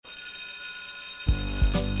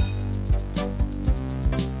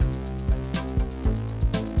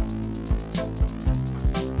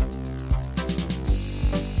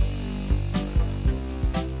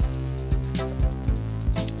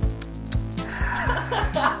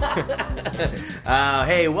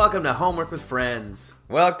Hey, welcome to Homework with Friends.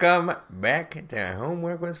 Welcome back to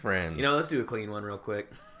Homework with Friends. You know, let's do a clean one real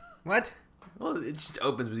quick. What? Well, it just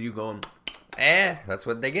opens with you going, That's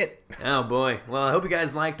what they get. oh boy. Well, I hope you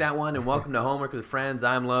guys like that one, and welcome to Homework with Friends.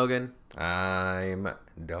 I'm Logan. I'm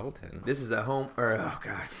Dalton. This is a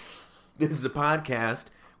This is a podcast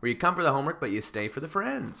where you come for the homework, but you stay for the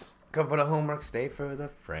friends. Come for the homework, stay for the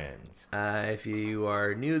friends. If you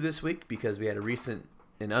are new this week, because we had a recent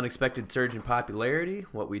and unexpected surge in popularity,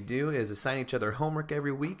 what we do is assign each other homework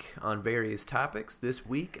every week on various topics. This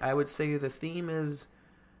week, I would say the theme is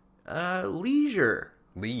leisure.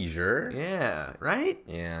 Leisure? Yeah, right?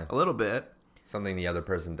 Yeah. A little bit. Something the other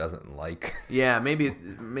person doesn't like. Yeah, maybe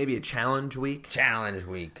a challenge week. Challenge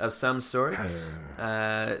week. Of some sorts.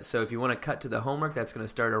 So if you want to cut to the homework, that's going to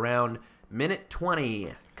start around minute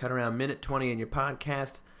 20. Cut around minute 20 in your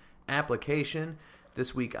podcast application.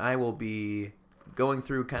 This week I will be going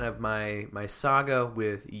through kind of my saga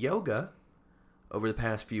with yoga over the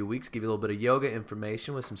past few weeks. Give you a little bit of yoga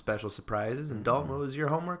information with some special surprises. And Dalton, what was your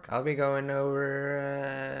homework? I'll be going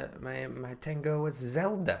over my tango with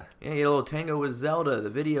Zelda. Yeah, you had a little tango with Zelda, the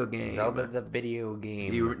video game. Zelda the video game.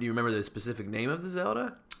 Do you remember the specific name of the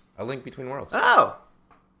Zelda? A Link Between Worlds. Oh!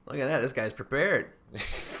 Look at that. This guy's prepared.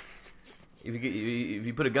 If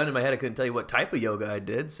you put a gun in my head, I couldn't tell you what type of yoga I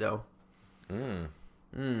did, so. Well,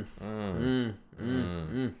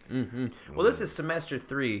 this is semester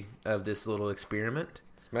 3 of this little experiment.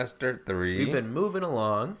 Semester 3. We've been moving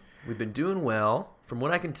along. We've been doing well. From what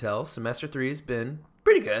I can tell, semester 3 has been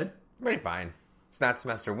pretty good. Pretty fine. It's not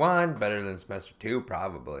semester 1, better than semester 2,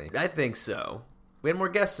 probably. I think so. We had more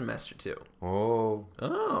guests semester 2. Oh.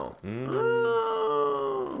 Oh.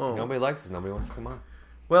 Nobody likes us. Nobody wants to come on.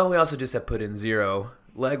 Well, we also just have put in 0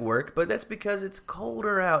 legwork, but that's because it's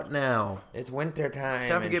colder out now. It's winter time. It's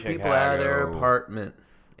time to get Chicago. people out of their apartment.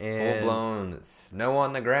 And full-blown snow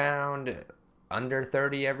on the ground, under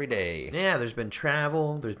 30 every day. Yeah, there's been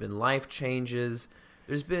travel, there's been life changes,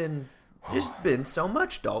 there's been so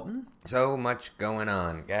much, Dalton. So much going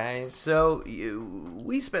on, guys. So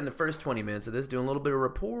we spend the first 20 minutes of this doing a little bit of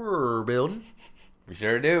rapport building. We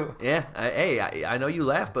sure do. Yeah, I know you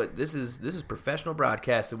laugh, but this is professional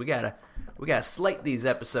broadcasting. We gotta slate these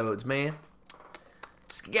episodes, man.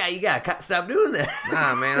 Yeah, you gotta stop doing that.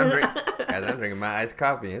 Nah, man, I'm drinking my iced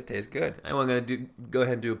coffee. It tastes good. I'm gonna go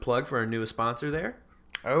ahead and do a plug for our newest sponsor there.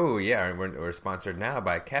 Oh yeah, we're sponsored now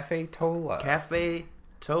by Cafe Tola. Cafe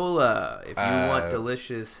Tola. If you want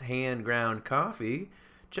delicious hand ground coffee,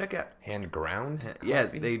 check out hand ground. Yeah,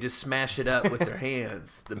 they just smash it up with their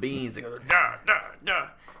hands. The beans, they go da da da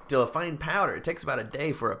till a fine powder. It takes about a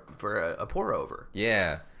day for a pour over.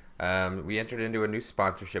 Yeah. We entered into a new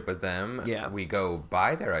sponsorship with them. Yeah. We go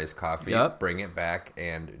buy their iced coffee, Yep. bring it back,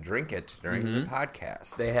 and drink it during the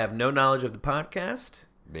podcast. They have no knowledge of the podcast.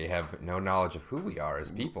 They have no knowledge of who we are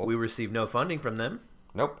as people. We receive no funding from them.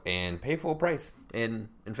 Nope, and pay full price. And,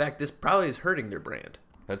 in fact, this probably is hurting their brand.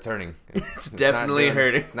 It's hurting. It's definitely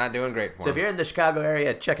hurting. It's not doing great for So them. if you're in the Chicago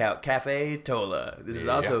area, check out Cafe Tola. This is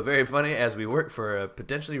also very funny as we work for a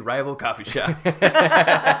potentially rival coffee shop.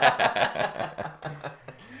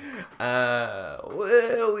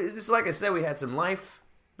 Well, just like I said, we had some life,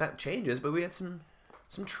 not changes, but we had some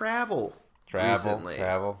travel recently.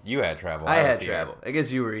 Travel. You had travel. I was had here. travel. I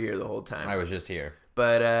guess you were here the whole time. I was just here.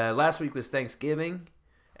 But last week was Thanksgiving,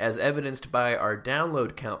 as evidenced by our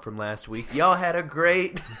download count from last week. Y'all had a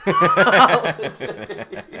great holiday.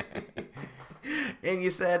 And you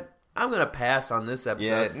said, I'm going to pass on this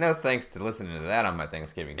episode. Yeah, no thanks to listening to that on my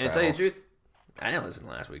Thanksgiving And to travel. tell you the truth, I didn't listen to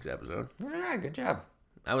last week's episode. Yeah, good job.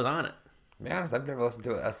 I was on it. To be honest, I've never listened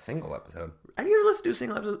to a single episode. Have you ever listened to a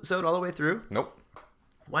single episode all the way through? Nope.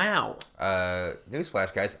 Wow.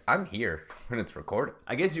 Newsflash, guys. I'm here when it's recorded.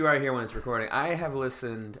 I guess you are here when it's recording. I have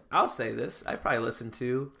listened, I'll say this, I've probably listened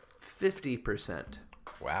to 50%.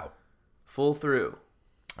 Wow. Full through.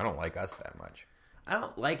 I don't like us that much. I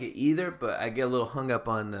don't like it either, but I get a little hung up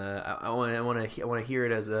on, I want to hear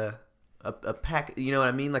it as a pack, you know what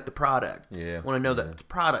I mean? Like the product. Yeah. I want to know that it's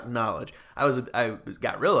product knowledge. I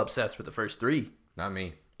got real obsessed with the first 3. Not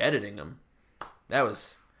me. Editing them.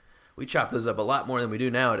 We chopped those up a lot more than we do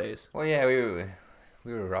nowadays. Well, yeah, we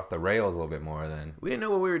were off the rails a little bit more then. We didn't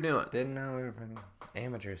know what we were doing. Didn't know we were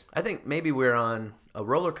amateurs. I think maybe we're on a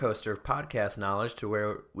roller coaster of podcast knowledge to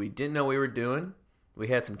where we didn't know what we were doing. We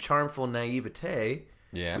had some charmful naivete.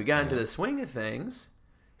 Yeah. We got into the swing of things,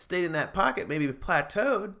 stayed in that pocket, maybe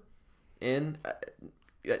plateaued, and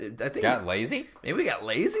I think got lazy? Maybe we got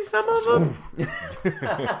lazy, some of them.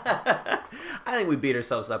 I think we beat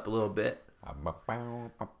ourselves up a little bit.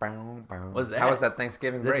 Was that? How was that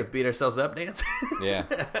Thanksgiving Is that to break? beat ourselves up dance? Yeah.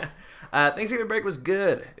 Thanksgiving break was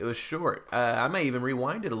good. It was short. I may even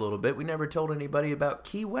rewind it a little bit. We never told anybody about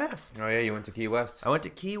Key West. Oh yeah, you went to Key West. I went to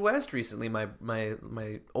Key West recently. My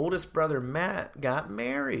oldest brother Matt got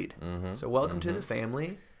married. So welcome to the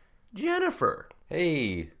family, Jennifer.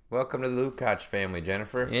 Hey, welcome to the Lukács family,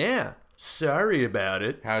 Jennifer. Yeah. Sorry about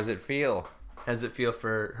it. How does it feel? How does it feel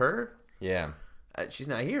for her? Yeah. She's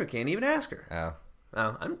not here. Can't even ask her. Oh.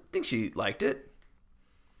 I think she liked it.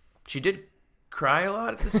 She did cry a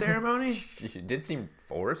lot at the ceremony. She did seem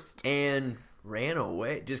forced. And ran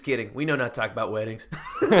away. Just kidding. We know not to talk about weddings.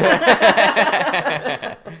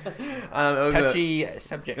 Touchy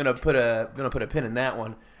subject. Gonna put a pin in that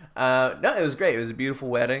one. No, it was great. It was a beautiful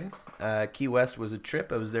wedding. Key West was a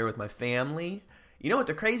trip. I was there with my family. You know what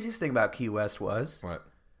the craziest thing about Key West was? What?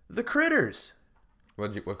 The critters.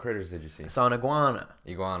 What critters did you see? I saw an iguana.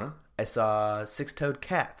 Iguana? I saw six-toed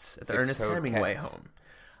cats at the Ernest Six-toed Hemingway cats. home.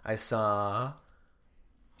 I saw...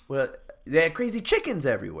 Well, they had crazy chickens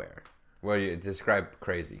everywhere. What do you describe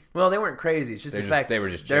crazy? Well, they weren't crazy. It's just the fact they were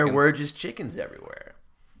just there chickens? were just chickens everywhere.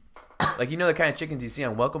 Like, you know the kind of chickens you see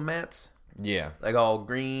on welcome mats? Yeah. Like all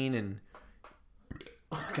green and...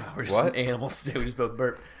 Oh, God, we're just What? animals today. We just both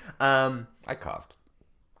burp. I coughed.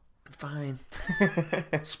 Fine.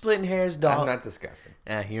 Splitting hairs, dog. I'm not disgusting.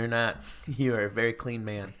 You're not. You are a very clean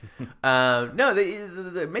man. No,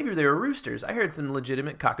 maybe they were roosters. I heard some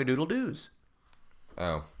legitimate cock-a-doodle-doos.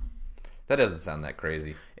 Oh. That doesn't sound that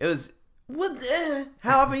crazy. It was... What?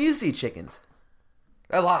 How often you see chickens?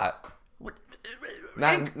 A lot. What?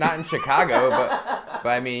 Not in Chicago, but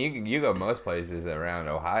I mean, you go most places around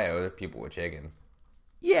Ohio, there's people with chickens.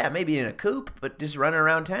 Yeah, maybe in a coop, but just running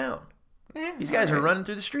around town. Yeah, These guys all are right. running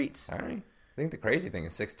through the streets. All right. I think the crazy thing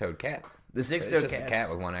is six-toed cats. The It's six-toed just cats. a cat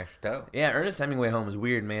with one extra toe. Yeah, Ernest Hemingway home is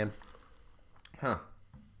weird, man. Huh.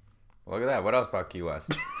 Well, look at that. What else about Key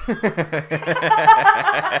West?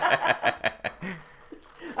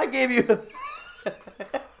 I gave you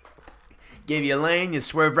a lane, you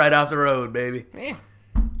swerved right off the road, baby. Yeah.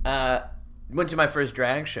 Went to my first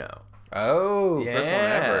drag show. Oh, first one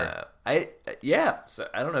ever. So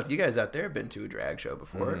I don't know if you guys out there have been to a drag show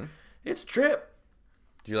before. Mm-hmm. It's a trip.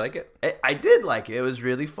 Did you like it? I did like it. It was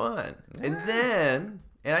really fun. And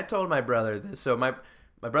I told my brother this. So my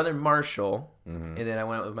brother Marshall, and then I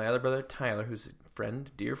went with my other brother Tyler, who's a friend,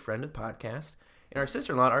 dear friend of the podcast, and our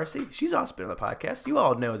sister-in-law RC. She's also been on the podcast. You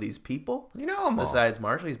all know these people. You know them all. Besides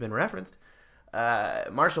Marshall, he's been referenced.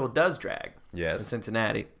 Marshall does drag. Yes. In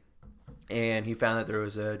Cincinnati. And he found that there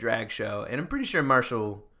was a drag show. And I'm pretty sure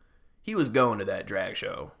Marshall, he was going to that drag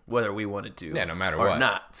show, whether we wanted to. Yeah, no matter or what.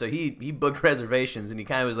 not. So he booked reservations, and he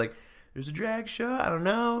kind of was like, there's a drag show? I don't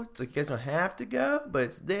know. It's like, you guys don't have to go, but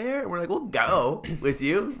it's there. And we're like, we'll go with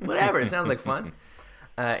you. Whatever. It sounds like fun.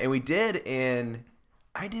 And we did, and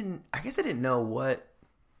I guess I didn't know what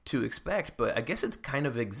to expect, but I guess it's kind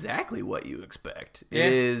of exactly what you expect. Yeah.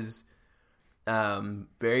 It is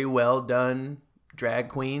very well done drag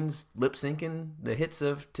queens lip syncing the hits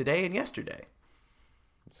of today and yesterday.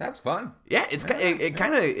 That's fun. Yeah, it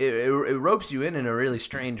kind of ropes you in a really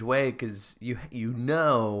strange way because you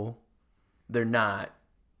know they're not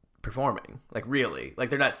performing, like really, like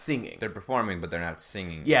they're not singing. They're performing, but they're not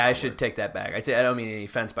singing. Yeah, I the should words. take that back. I don't mean any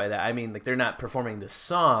offense by that. I mean, like, they're not performing the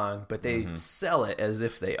song, but they sell it as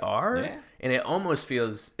if they are. Yeah. And it almost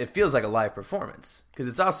feels like a live performance. Because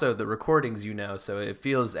it's also the recordings, so it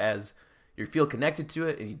feels as you feel connected to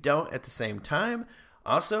it and you don't at the same time.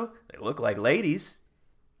 Also, they look like ladies.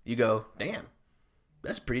 You go, damn,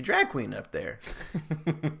 that's a pretty drag queen up there.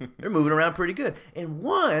 They're moving around pretty good. And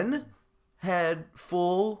one had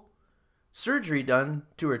full surgery done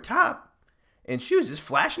to her top, and she was just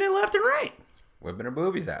flashing it left and right. Whipping her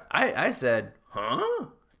boobies out. I said, huh?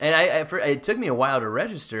 And it took me a while to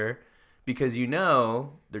register because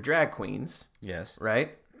they're drag queens, Yes.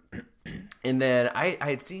 right? And then I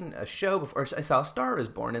had seen a show before. I saw A Star Is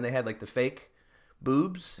Born, and they had like the fake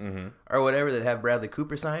boobs or whatever that have Bradley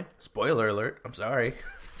Cooper sign. Spoiler alert. I'm sorry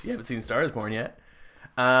if you haven't seen Star Is Born yet.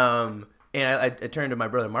 And I turned to my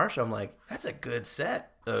brother Marshall. I'm like, that's a good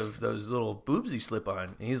set of those little boobs you slip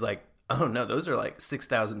on. And he's like, oh no, those are like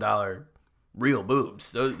 $6,000 real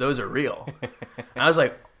boobs. Those are real. And I was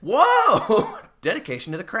like, whoa,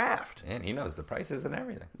 dedication to the craft. And he knows the prices and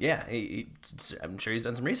everything. Yeah, I'm sure he's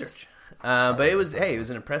done some research. But it was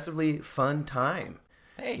an impressively fun time.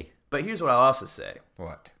 Hey. But here's what I'll also say.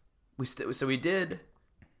 What? We did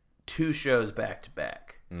 2 shows back to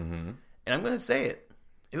back. Mm-hmm. And I'm going to say it.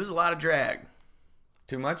 It was a lot of drag.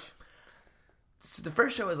 Too much? So the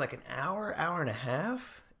first show was like an hour and a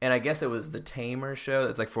half. And I guess it was the Tamer show.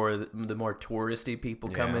 It's like for the more touristy people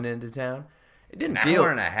coming into town. It didn't feel... An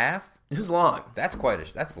hour and a half? It was long. That's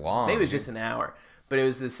that's long. Maybe it was just an hour. But it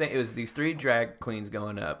was the same. It was these 3 drag queens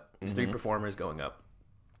going up. These 3 performers going up.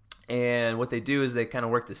 And what they do is they kind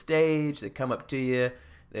of work the stage. They come up to you.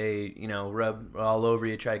 They, rub all over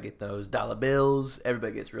you, try to get those dollar bills.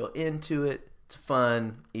 Everybody gets real into it. It's a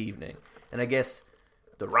fun evening. And I guess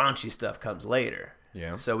the raunchy stuff comes later.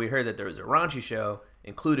 Yeah. So we heard that there was a raunchy show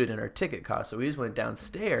included in our ticket cost. So we just went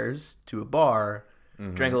downstairs to a bar,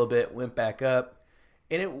 drank a little bit, went back up.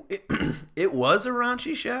 And it was a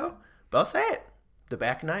raunchy show, but I'll say it. The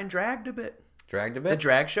back 9 dragged a bit. Dragged a bit? The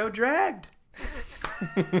drag show dragged.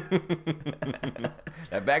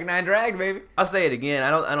 That back 9 dragged, baby. I'll say it again. I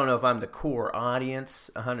don't know if I'm the core audience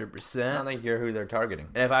 100%. I don't think you're who they're targeting.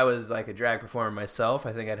 And if I was like a drag performer myself,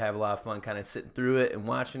 I think I'd have a lot of fun kind of sitting through it and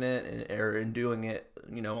watching it and doing it,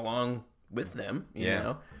 along with them, you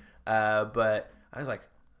know. But I was like,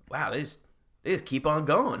 wow, they just keep on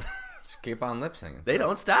going. Just keep on lip singing. They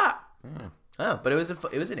don't stop. But it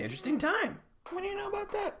was an interesting time. What do you know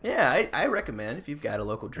about that? Yeah, I recommend if you've got a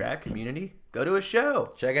local drag community, go to a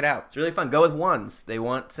show. Check it out. It's really fun. Go with ones. They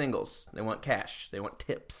want singles. They want cash. They want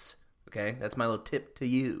tips. Okay? That's my little tip to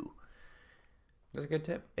you. That's a good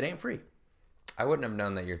tip. It ain't free. I wouldn't have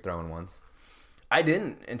known that you're throwing ones. I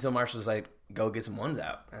didn't until Marshall was like, go get some ones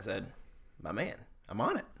out. I said, my man, I'm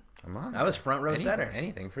on it. I'm on. I was front row center.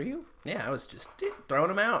 Anything for you? Yeah, I was just throwing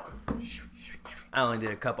them out. I only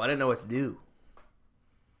did a couple. I didn't know what to do.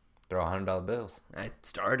 Throw $100 bills. I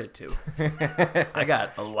started to. I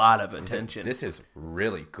got a lot of attention. This is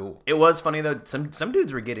really cool. It was funny though. Some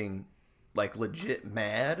dudes were getting like legit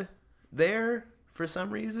mad there for some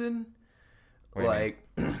reason. Like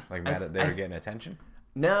mad that they were getting attention?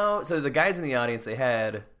 No. So the guys in the audience, they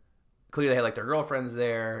clearly had like their girlfriends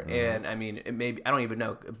there, and I mean, it maybe I don't even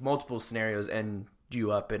know, multiple scenarios end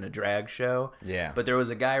you up in a drag show. Yeah. But there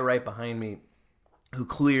was a guy right behind me who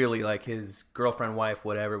clearly, like, his girlfriend, wife,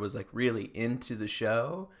 whatever, was like really into the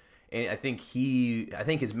show, and I think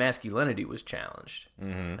his masculinity was challenged.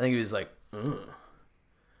 I think he was like,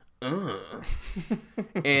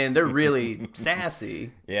 and they're really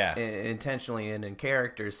sassy, intentionally and in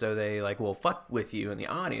character, so they like will fuck with you in the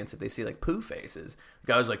audience if they see like poo faces. The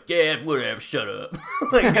guy was like, yeah, whatever, shut up.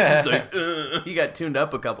 Like, he's just like, he got tuned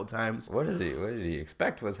up a couple times. What did he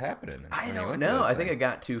expect was happening? I don't know. I think it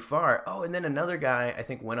got too far. Oh, and then another guy I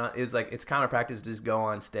think went on. It was like it's common practice to just go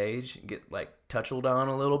on stage and get like touched on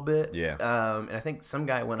a little bit. Yeah. And I think some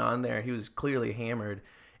guy went on there. He was clearly hammered.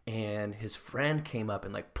 And his friend came up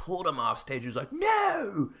and like pulled him off stage. He was like,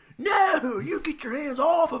 "No, you get your hands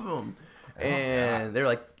off of him!" And they're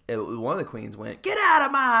like, one of the queens went, "Get out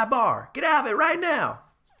of my bar! Get out of it right now!"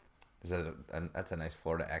 That's a nice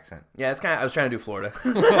Florida accent. Yeah, it's kind of. I was trying to do Florida.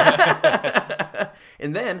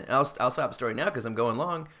 And then I'll stop the story now because I'm going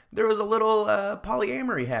long. There was a little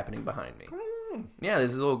polyamory happening behind me. Yeah,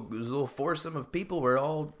 there's a little foursome of people were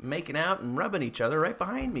all making out and rubbing each other right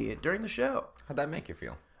behind me during the show. How'd that make you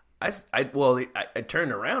feel? I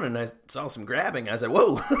turned around and I saw some grabbing. I said,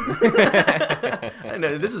 "Whoa!" I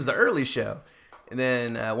know this was the early show, and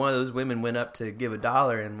then one of those women went up to give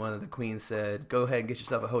 $1, and one of the queens said, "Go ahead and get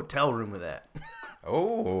yourself a hotel room with that."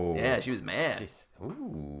 Oh, yeah, she was mad. Jeez.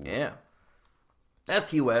 Ooh, yeah, that's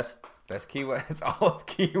Key West. That's Key West. It's all of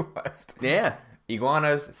Key West. Yeah,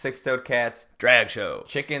 iguanas, 6-toed cats, drag show,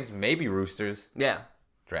 chickens, maybe roosters. Yeah,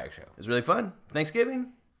 drag show. It was really fun.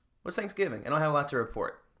 Thanksgiving. What's Thanksgiving? I don't have a lot to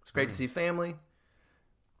report. It's great to see family.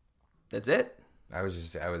 That's it. I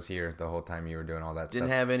was here the whole time you were doing all that stuff. Didn't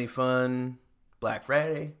have any fun. Black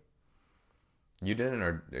Friday. You didn't,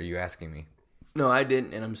 or are you asking me? No, I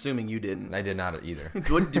didn't, and I'm assuming you didn't. I did not either.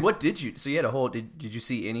 What did you? So you had a whole. Did you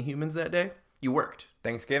see any humans that day? You worked.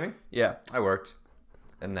 Thanksgiving? Yeah, I worked,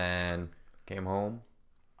 and then came home,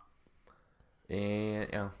 and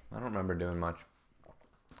I don't remember doing much.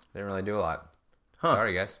 Didn't really do a lot. Huh.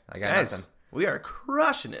 Sorry, guys. I got nothing. We are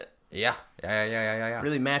crushing it. Yeah.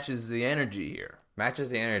 Really matches the energy here. Matches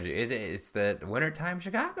the energy. It's the wintertime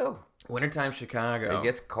Chicago. Wintertime Chicago. It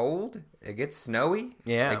gets cold. It gets snowy.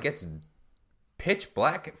 Yeah. It gets pitch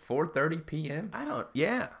black at 4:30 p.m.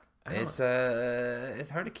 It's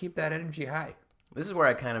hard to keep that energy high. This is where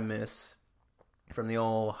I kind of miss from the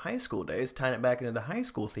old high school days, tying it back into the high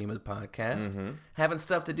school theme of the podcast, having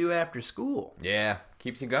stuff to do after school. Yeah,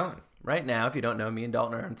 keeps you going. Right now, if you don't know, me and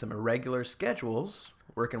Dalton are on some irregular schedules,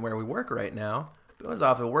 working where we work right now. But I was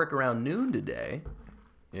off at work around noon today.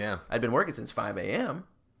 Yeah. I'd been working since 5 a.m.,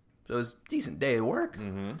 so it was a decent day of work.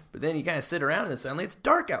 Mm-hmm. But then you kind of sit around and suddenly it's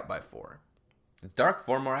dark out by 4. It's dark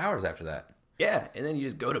 4 more hours after that. Yeah, and then you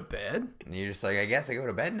just go to bed. And you're just like, I guess I go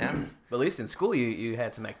to bed now. But at least in school, you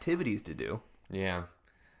had some activities to do. Yeah.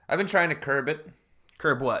 I've been trying to curb it.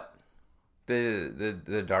 Curb what?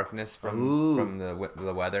 The darkness from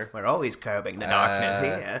the weather. We're always curbing the darkness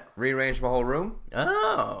here. Rearrange my whole room.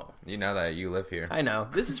 Oh. You know that you live here. I know.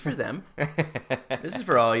 This is for them. This is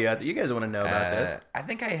for all you out there. You guys want to know about this. I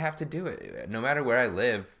think I have to do it. No matter where I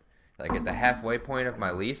live, like at the halfway point of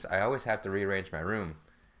my lease, I always have to rearrange my room.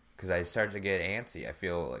 Because I start to get antsy. I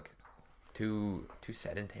feel like too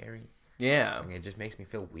sedentary. Yeah. I mean, it just makes me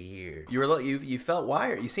feel weird. You felt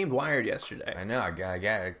wired. You seemed wired yesterday. I know. I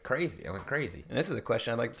got crazy. I went crazy. And this is a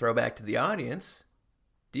question I'd like to throw back to the audience.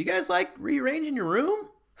 Do you guys like rearranging your room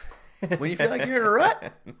when you feel like you're in a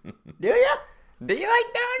rut? Do you? Do you like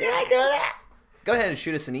doing Do that? Go ahead and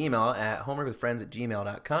shoot us an email at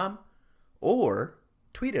homeworkwithfriends@gmail.com or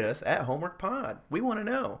tweet at us at homeworkpod. We want to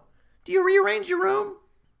know. Do you rearrange your room?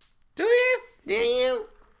 Do you? Do you?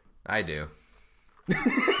 I do.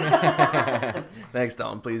 Thanks,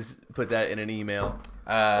 Dalton. Please put that in an email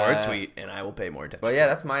or a tweet, and I will pay more attention. But yeah,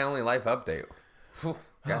 that's my only life update.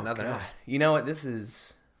 Got nothing else. You know what? This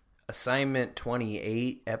is assignment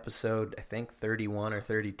 28, episode, I think, 31 or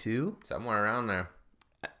 32. Somewhere around there.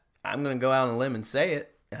 I'm going to go out on a limb and say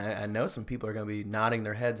it. I know some people are going to be nodding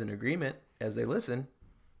their heads in agreement as they listen.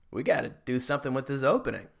 We got to do something with this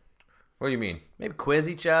opening. What do you mean? Maybe quiz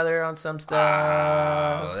each other on some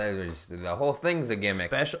stuff. The whole thing's a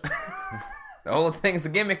gimmick. Special. The whole thing's a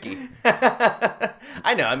gimmicky.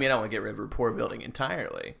 I know. I mean, I don't want to get rid of rapport building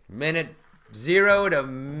entirely. Minute 0 to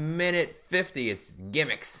minute 50, it's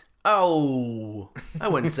gimmicks. Oh, I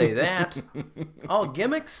wouldn't say that. All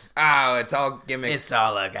gimmicks? Oh, it's all gimmicks. It's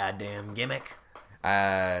all a goddamn gimmick.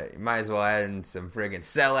 You might as well add in some friggin'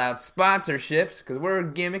 sellout sponsorships, because we're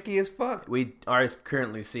gimmicky as fuck. We are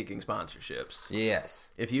currently seeking sponsorships.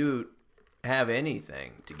 Yes. If you have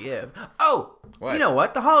anything to give. Oh, what? You know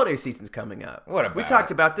what? The holiday season's coming up. What about We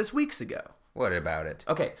talked it? about this weeks ago. What about it?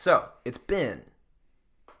 Okay, so it's been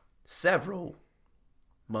several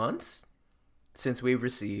months since we've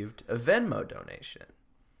received a Venmo donation.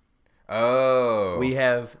 Oh. We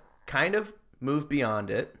have kind of moved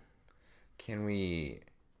beyond it.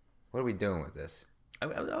 What are we doing with this? I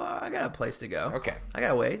got a place to go. Okay. I got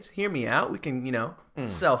a way. Hear me out. We can,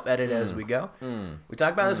 self-edit as we go. We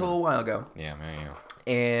talked about this a little while ago. Yeah.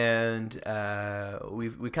 And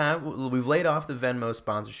we've laid off the Venmo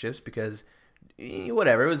sponsorships because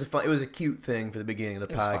whatever, it was a cute thing for the beginning of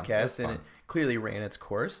the podcast, and it clearly ran its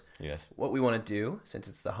course. Yes. What we want to do, since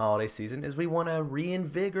it's the holiday season, is we want to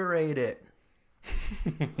reinvigorate it.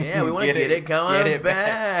 Yeah, we want to get it going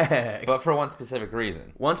back. But for one specific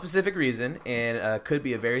reason. One specific reason, and could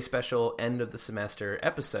be a very special end of the semester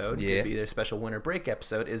episode. Yeah. Could be their special winter break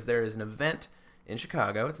episode. There is an event in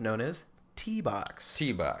Chicago. It's known as T-Box.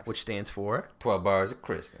 T-Box. Which stands for 12 Bars of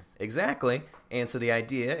Christmas. Exactly. And so the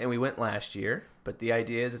idea, and we went last year, but the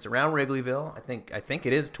idea is it's around Wrigleyville. I think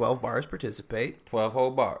it is 12 bars participate. 12 whole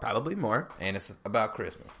bars. Probably more. And it's about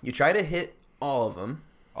Christmas. You try to hit all of them.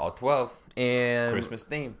 All 12. And Christmas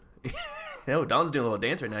theme. Don's doing a little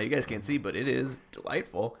dance right now. You guys can't see, but it is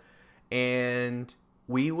delightful. And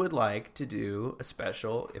we would like to do a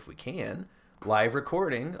special, if we can, live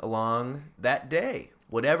recording along that day,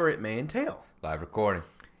 whatever it may entail. Live recording.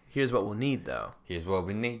 Here's what we'll need, though. Here's what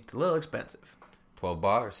we need. It's a little expensive. 12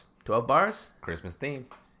 bars. 12 bars? Christmas theme.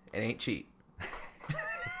 It ain't cheap.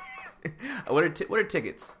 What are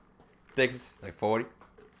tickets? Tickets like 40.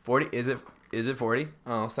 40? Is it 40?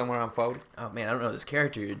 Oh, somewhere around 40. Oh man, I don't know this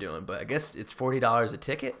character you're doing, but I guess it's $40 a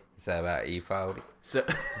ticket. Is that about E40?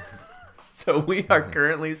 So we are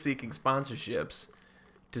currently seeking sponsorships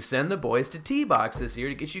to send the boys to T-Box this year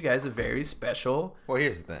to get you guys a very special. Well,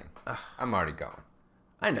 here's the thing. I'm already going.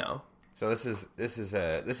 I know. So this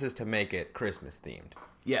is to make it Christmas themed.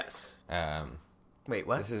 Yes. Wait,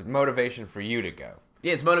 what? This is motivation for you to go.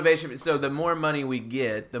 Yeah, it's motivation. So the more money we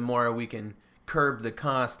get, the more we can curb the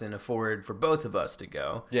cost and afford for both of us to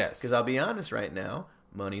go. Yes. Because I'll be honest right now,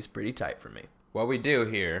 money's pretty tight for me. What we do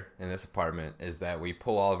here in this apartment is that we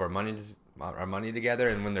pull all of our money together,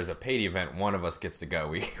 and when there's a paid event, one of us gets to go.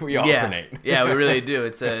 We alternate. Yeah, we really do.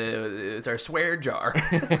 It's our swear jar.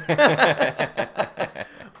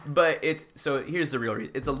 But here's the real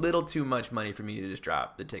reason. It's a little too much money for me to just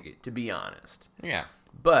drop the ticket, to be honest. Yeah.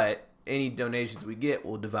 But any donations we get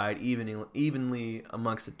will divide evenly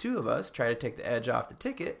amongst the two of us, try to take the edge off the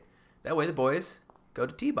ticket. That way the boys go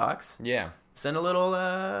to T-Box. Yeah. Send a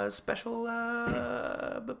little special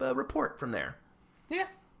report from there. Yeah.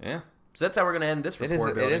 Yeah. So that's how we're going to end this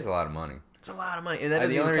report. It is a lot of money. It's a lot of money. And that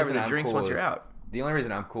doesn't even cover the drinks once you're out. the only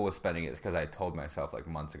reason I'm cool with spending it is because I told myself like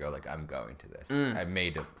months ago, like I'm going to this.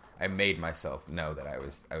 I made myself know that I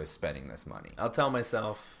was spending this money. I'll tell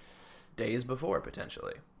myself days before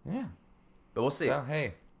potentially. Yeah, but we'll see. So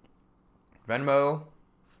hey, Venmo.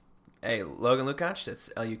 Hey, Logan Lukacs. That's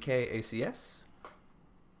LUKACS.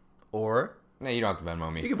 Or No, you don't have to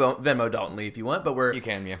Venmo me. you can Venmo Dalton Lee if you want. But You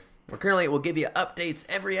can, yeah. we'll give you updates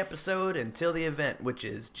every episode until the event, which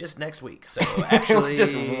is just next week. So actually,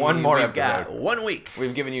 Just one more we've episode. got 1 week.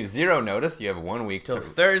 We've given you 0 notice. You have 1 week Till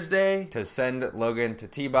Thursday. to send Logan to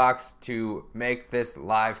T-Box to make this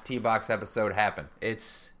live T-Box episode happen.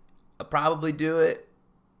 I'll probably do it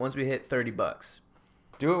once we hit $30.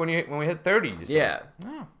 Do it when we hit 30. You said. Yeah.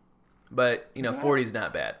 Oh, But, 40 is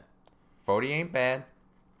not bad. 40 ain't bad.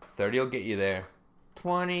 30 will get you there.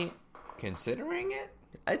 20, considering it?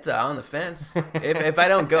 It's on the fence. if I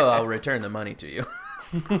don't go, I'll return the money to you.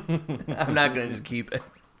 I'm not going to just keep it.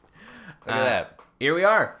 Look at that. Here we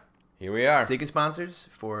are. Here we are. Seeking sponsors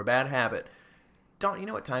for a bad habit. Don't you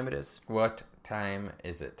know what time it is? What time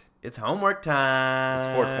is it? It's homework time. It's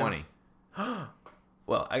 4:20.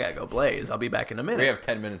 Well, I gotta go blaze. I'll be back in a minute. We have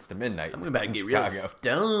 10 minutes to midnight. I'm about to in get real Chicago.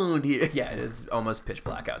 stoned here. Yeah, it's almost pitch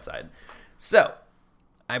black outside. So,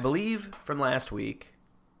 I believe from last week,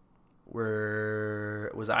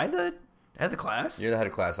 was I the head of the class? You're the head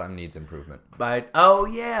of class. I'm needs improvement. By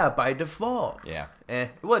default. Yeah.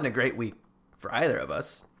 It wasn't a great week for either of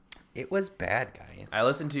us. It was bad, guys. I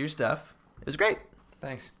listened to your stuff. It was great.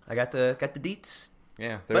 Thanks. I got the deets.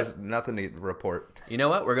 Yeah, there's nothing to report. You know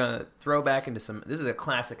what? We're gonna throw back into some. This is a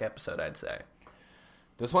classic episode, I'd say.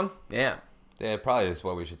 This one? Yeah. Yeah, probably is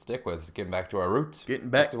what we should stick with. Is getting back to our roots. Getting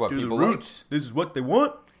back This is what to people the roots. This is what they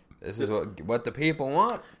want. This is what the people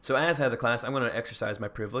want. So as head of the class, I'm going to exercise my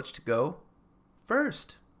privilege to go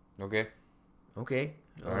first. Okay. Okay.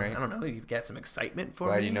 All right. I don't know. You've got some excitement for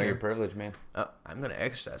Glad me. you know or- your privilege, man. I'm going to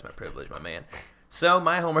exercise my privilege, my man. So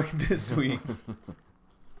my homework this week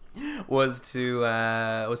was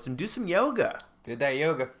to do some yoga. Did that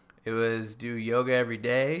yoga. It was do yoga every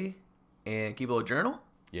day and keep a little journal.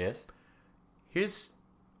 Yes. Here's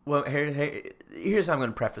how I'm going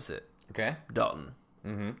to preface it. Okay. Dalton,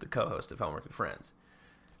 the co-host of Homework with Friends.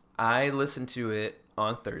 I listened to it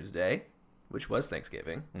on Thursday, which was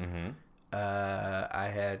Thanksgiving. Mm-hmm.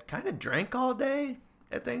 I had kind of drank all day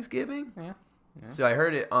at Thanksgiving. Yeah. So I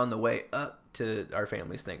heard it on the way up to our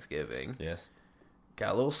family's Thanksgiving. Yes.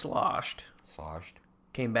 Got a little sloshed. Sloshed.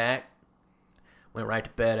 Came back. Went right to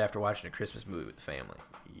bed after watching a Christmas movie with the family.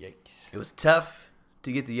 Yikes. It was tough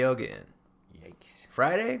to get the yoga in. Yikes.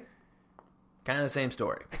 Friday, kind of the same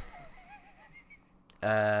story.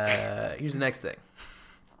 Here's the next thing.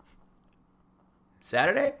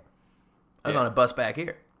 Saturday, I was on a bus back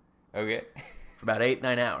here Okay. for about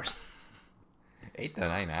 8-9 hours. 8 to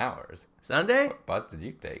 9 hours. Sunday, What bus did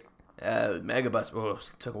you take? mega bus. Oh, it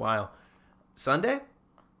took a while. Sunday,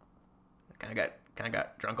 I kind of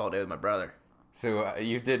got drunk all day with my brother. So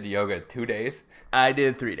you did yoga 2 days? I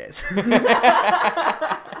did 3 days.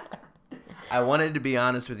 I wanted to be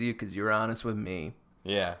honest with you because you were honest with me.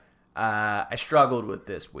 Yeah. I struggled with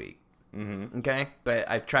this week. Mm-hmm. Okay? But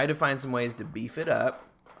I've tried to find some ways to beef it up.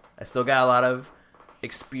 I still got a lot of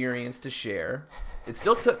experience to share. It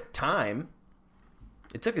still took time.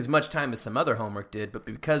 It took as much time as some other homework did, but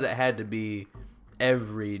because it had to be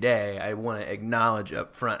every day, I want to acknowledge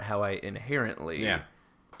up front how I inherently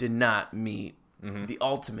did not meet the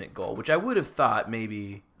ultimate goal, which I would have thought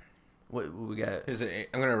maybe what we got.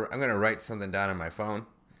 I'm gonna write something down on my phone,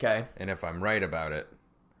 Okay. and if I'm right about it,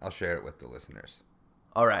 I'll share it with the listeners.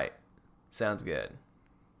 All right. Sounds good.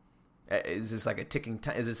 Is this like a ticking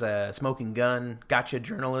time? Is this a smoking gun gotcha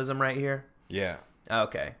journalism right here? Yeah.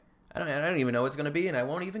 Okay. I don't even know what it's going to be, and I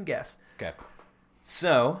won't even guess. Okay.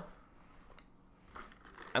 So,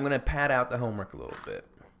 I'm going to pad out the homework a little bit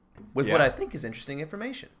with what I think is interesting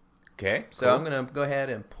information. Okay. So cool. I'm going to go ahead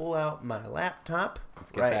and pull out my laptop.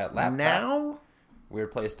 Let's get that laptop. Now.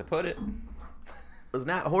 Weird place to put it. It was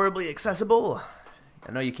not horribly accessible.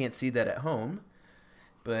 I know you can't see that at home,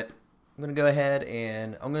 but I'm going to go ahead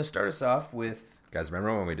and I'm going to start us off with... Guys,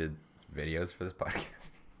 remember when we did videos for this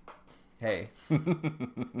podcast? Hey,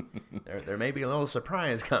 there may be a little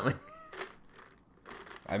surprise coming.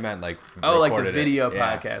 I meant like like the recorded video it.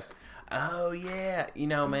 Yeah. podcast. Oh, yeah. You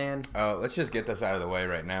know, man. Oh, let's just get this out of the way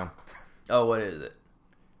right now. Oh, what is it?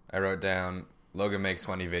 I wrote down, Logan makes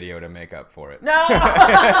funny video to make up for it. No!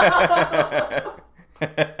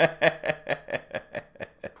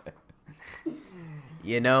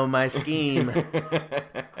 You know my scheme.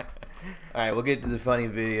 All right, we'll get to the funny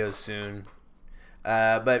videos soon.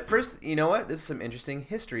 But first, you know what? This is some interesting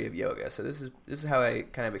history of yoga. So this is how I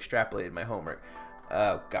kind of extrapolated my homework.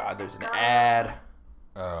 Oh God, there's an ad.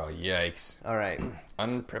 Oh yikes! All right,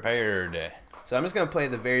 Unprepared. so I'm just gonna play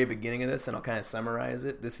the very beginning of this, and I'll kind of summarize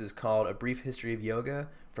it. This is called A Brief History of Yoga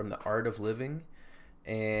from the Art of Living,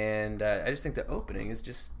 and I just think the opening is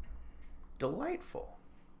just delightful.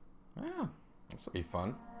 Oh, this will be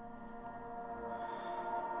fun.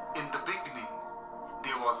 In the beginning,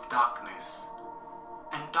 there was darkness,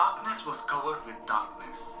 and darkness was covered with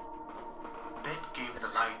darkness. Then came the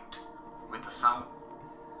light with a sound.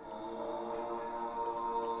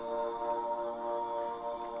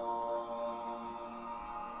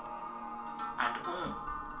 And Om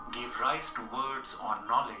gave rise to words or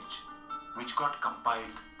knowledge, which got compiled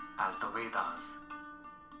as the Vedas.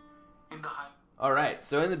 In the high... All right,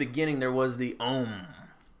 so in the beginning there was the Om.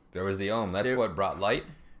 There was the Om. That's what brought light.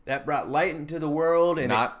 That brought light into the world, and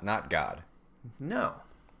Not God. no.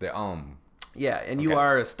 The Om. Yeah, and you Okay.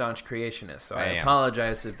 are a staunch creationist, so I am.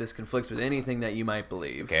 apologize if this conflicts with anything that you might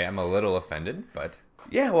believe. Okay, I'm a little offended, but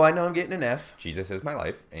Yeah, well, I know I'm getting an F. Jesus is my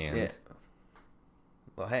life, and Yeah.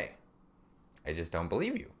 Well, hey. I just don't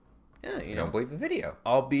believe you. Yeah, You you don't know, believe the video.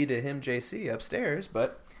 I'll be to him JC upstairs,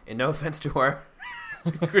 but in no offense to our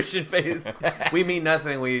Christian faith, we mean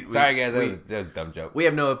nothing. We Sorry, guys. we, That was a dumb joke. we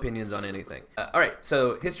have no opinions on anything. All right,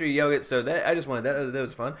 so history of yoga. So that I just wanted that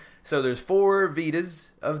was fun. So there's 4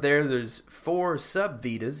 Vedas of there. There's 4 sub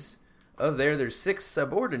Vedas of there. There's 6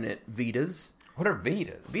 subordinate Vedas. What are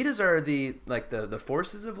Vedas? Vedas are the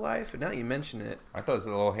forces of life. And now you mention it, I thought it was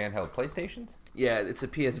the little handheld PlayStations. yeah, it's a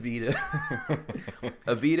PS Vita.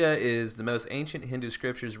 A Veda is the most ancient Hindu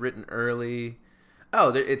scriptures written early.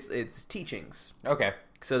 Oh, it's teachings. Okay.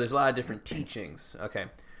 So there's a lot of different teachings. Okay.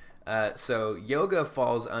 So yoga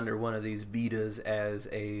falls under one of these Vedas as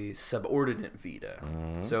a subordinate Veda.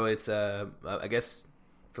 Mm-hmm. So it's, I guess,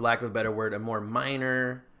 for lack of a better word, a more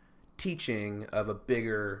minor teaching of a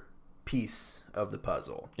bigger piece of the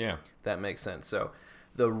puzzle. Yeah. If that makes sense. So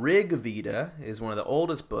the Rig Veda is one of the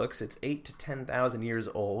oldest books. It's 8 to 10,000 years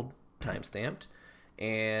old, time stamped.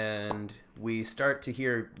 And we start to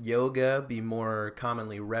hear yoga be more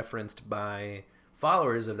commonly referenced by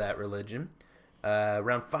followers of that religion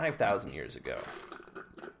around 5,000 years ago.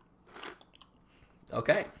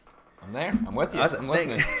 Okay. I'm there. I'm with you. Awesome. I'm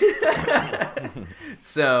listening.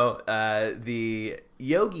 So the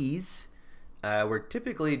yogis were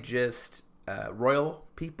typically just royal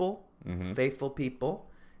people, faithful people,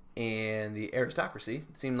 and the aristocracy.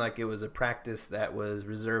 It seemed like it was a practice that was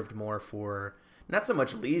reserved more for not so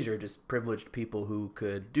much leisure, just privileged people who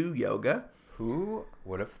could do yoga. Who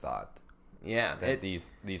would have thought Yeah, that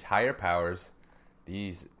these higher powers,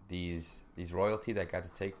 these royalty that got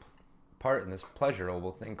to take part in this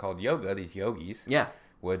pleasurable thing called yoga, these yogis, yeah.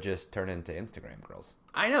 would just turn into Instagram girls.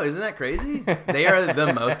 I know, isn't that crazy? They are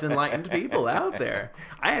the most enlightened people out there.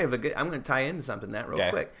 I'm going to tie into something that real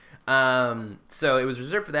quick. So it was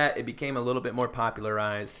reserved for that. It became a little bit more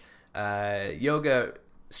popularized.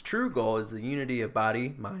 Yoga's true goal is the unity of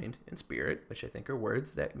body, mind, and spirit, which I think are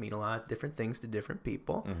words that mean a lot of different things to different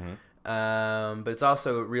people. But it's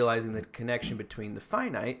also realizing the connection between the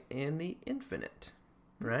finite and the infinite,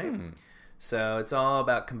 right? So it's all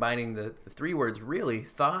about combining the 3 words, really: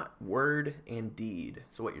 thought, word, and deed.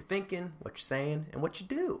 So what you're thinking, what you're saying, and what you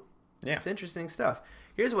do. Yeah. It's interesting stuff.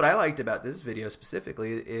 Here's what I liked about this video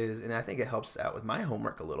specifically is, and I think it helps out with my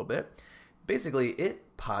homework a little bit. Basically,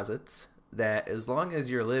 it posits that as long as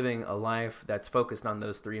you're living a life that's focused on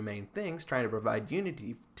those 3 main things, trying to provide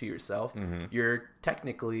unity to yourself, you're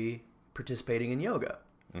technically participating in yoga.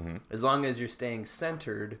 As long as you're staying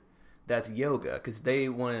centered, that's yoga, because they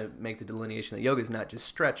want to make the delineation that yoga is not just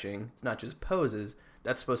stretching, it's not just poses.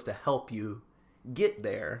 That's supposed to help you get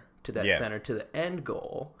there to that center, to the end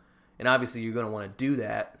goal. And obviously you're going to want to do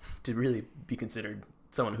that to really be considered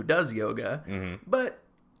someone who does yoga. But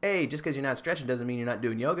hey, just because you're not stretching doesn't mean you're not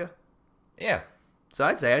doing yoga. Yeah. So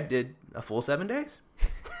I'd say I did a full 7 days.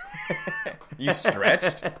 You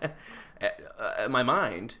stretched? My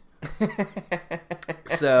mind.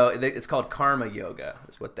 So it's called karma yoga.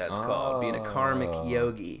 That's what that's called. Being a karmic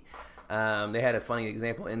yogi. They had a funny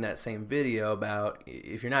example in that same video about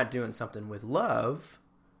if you're not doing something with love,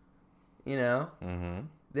 you know,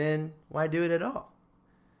 then why do it at all?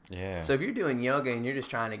 Yeah. So if you're doing yoga and you're just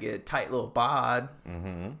trying to get a tight little bod,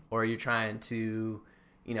 or you're trying to,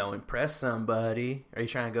 you know, impress somebody, or you're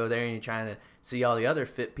trying to go there and you're trying to see all the other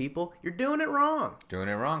fit people, you're doing it wrong. Doing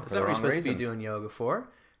it wrong for That's the not what you're wrong supposed reasons. to be doing yoga for.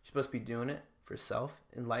 You're supposed to be doing it for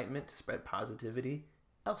self-enlightenment, to spread positivity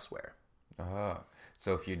elsewhere.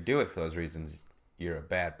 So if you do it for those reasons, you're a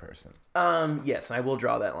bad person. Yes, I will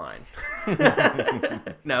draw that line.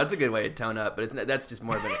 No, it's a good way to tone up, but that's just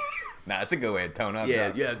more of an... Nah, it's a good way to tone up. Yeah,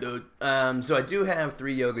 though. yeah, dude. So I do have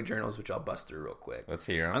 3 yoga journals, which I'll bust through real quick. Let's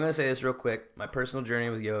hear I'm them. going to say this real quick. My personal journey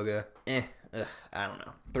with yoga, I don't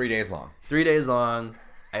know. 3 days long. 3 days long.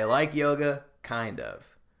 I like yoga, kind of.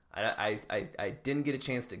 I didn't get a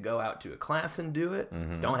chance to go out to a class and do it.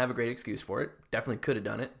 Don't have a great excuse for it. Definitely could have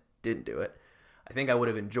done it. Didn't do it. I think I would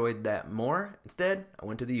have enjoyed that more. Instead, I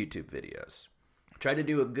went to the YouTube videos. Tried to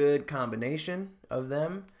do a good combination of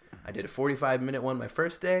them. I did a 45-minute one my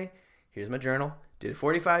first day. Here's my journal. Did a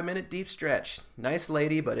 45-minute deep stretch. Nice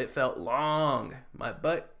lady, but it felt long.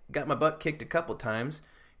 Got my butt kicked a couple times.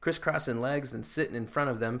 Crisscrossing legs and sitting in front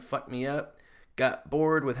of them fucked me up. Got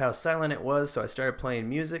bored with how silent it was, so I started playing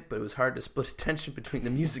music, but it was hard to split attention between the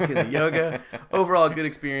music and the yoga. Overall, good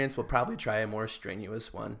experience. We'll probably try a more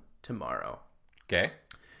strenuous one tomorrow. Okay.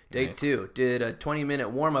 Day Nice. 2, did a 20-minute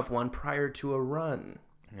warm-up one prior to a run.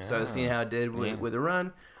 So I was seeing how it did with a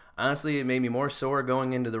run. Honestly, it made me more sore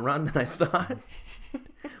going into the run than I thought.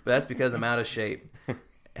 But that's because I'm out of shape.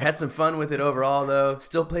 Had some fun with it overall, though.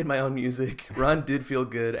 Still played my own music. Run did feel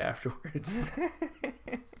good afterwards.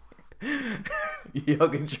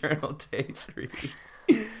 Yoga journal day 3.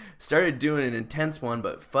 Started doing an intense one,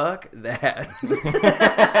 but fuck that.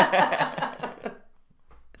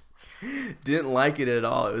 Didn't like it at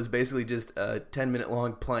all. It was basically just a 10-minute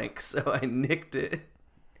long plank, so I nicked it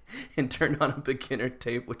and turned on a beginner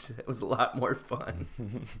tape, which was a lot more fun.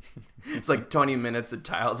 It's like 20 minutes of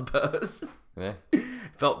child's pose. Yeah.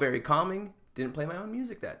 Felt very calming. Didn't play my own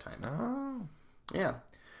music that time. Oh. Yeah.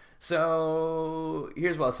 So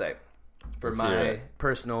here's what I'll say. For Let's hear my it.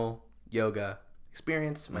 personal yoga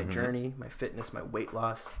experience, my journey, my fitness, my weight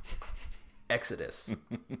loss, exodus.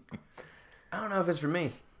 I don't know if it's for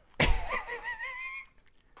me.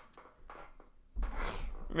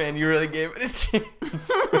 Man, you really gave it a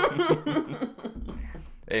chance.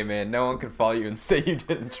 Hey, man, no one can follow you and say you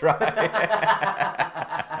didn't try.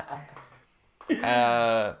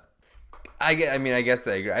 I guess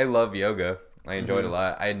I agree. I love yoga. I enjoy it a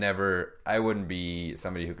lot. I wouldn't be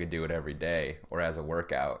somebody who could do it every day or as a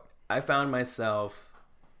workout. I found myself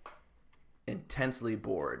intensely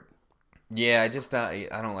bored. Yeah, I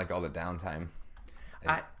don't like all the downtime.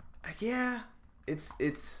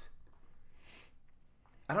 It's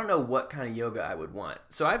I don't know what kind of yoga I would want.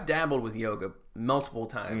 So I've dabbled with yoga multiple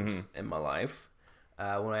times in my life.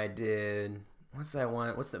 When I did, what's that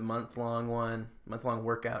one? What's the month-long one? Month-long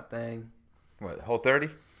workout thing? What, Whole 30?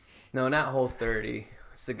 No, not Whole 30.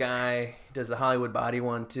 It's the guy who does the Hollywood Body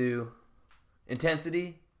one too.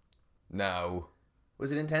 Intensity? No.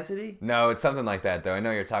 Was it Intensity? No, it's something like that, though. I know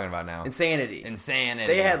what you're talking about now. Insanity. Insanity.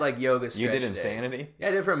 They had like yoga stretch You did days. Insanity? Yeah,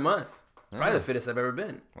 I did for a month. Probably Oh. the fittest I've ever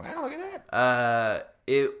been. Wow, look at that.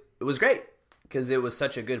 It was great because it was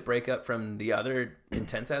such a good breakup from the other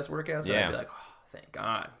intense ass workouts. So Yeah. I'd be like, oh, thank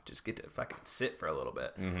God, just get to fucking sit for a little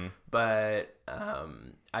bit. But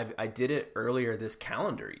I did it earlier this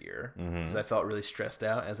calendar year because I felt really stressed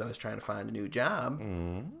out as I was trying to find a new job.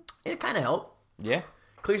 It kind of helped. Yeah.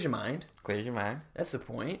 Clears your mind. Clears your mind. That's the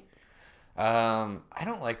point. I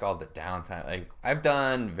don't like all the downtime. Like, I've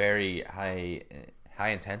done very high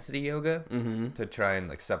intensity yoga to try and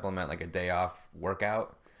like supplement like a day off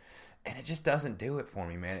workout, and it just doesn't do it for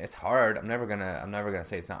me, man. It's hard. I'm never gonna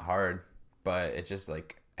say it's not hard, but it just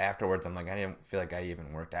like afterwards I'm like, I didn't feel like I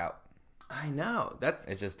even worked out. I know.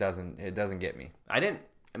 It just doesn't get me. I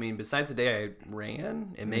mean, besides the day I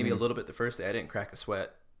ran and maybe a little bit the first day, I didn't crack a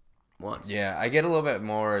sweat once. Yeah, I get a little bit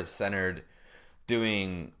more centered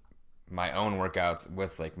doing my own workouts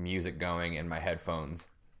with like music going in my headphones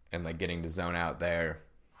and like getting to zone out there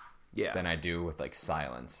Yeah. than I do with like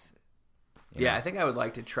silence. Yeah, I think I would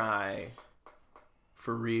like to try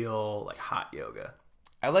for real like hot yoga.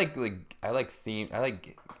 I like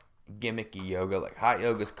gimmicky yoga. Like hot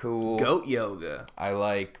yoga's cool. Goat yoga. I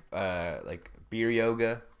like beer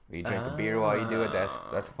yoga. Where you drink a beer while you do it.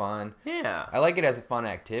 That's fun. Yeah. I like it as a fun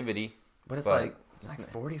activity. But it's but like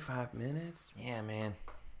 45 minutes. Yeah, man.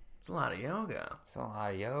 It's a lot of yoga. It's a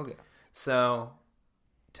lot of yoga. So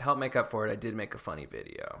to help make up for it, I did make a funny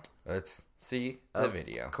video. Let's see the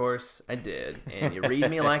video. Of course, I did. And you read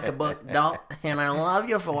me like a book, doll, and I love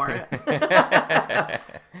you for it.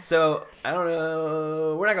 So, I don't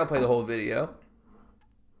know. We're not going to play the whole video.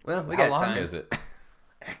 Well, we got How long time. is it?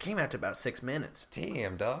 It came out to about 6 minutes.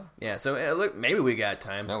 Damn, dog. Yeah, so look, maybe we got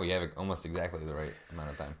time. No, we have almost exactly the right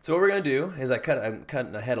amount of time. So what we're going to do is I'm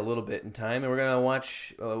cutting ahead a little bit in time, and we're going to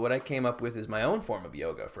watch what I came up with is my own form of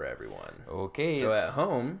yoga for everyone. Okay. So at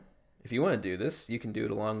home, if you want to do this, you can do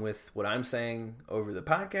it along with what I'm saying over the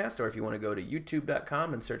podcast, or if you want to go to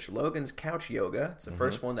youtube.com and search Logan's Couch Yoga. It's the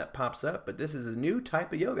first one that pops up, but this is a new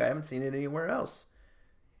type of yoga. I haven't seen it anywhere else.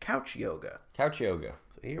 Couch yoga. Couch yoga.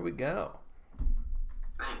 So here we go.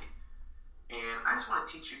 Think. And I just want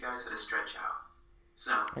to teach you guys how to stretch out.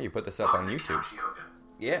 So, Hey, you put this up on welcome to YouTube. Couch yoga.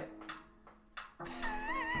 Yeah.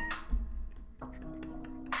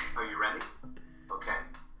 Are you ready? Okay.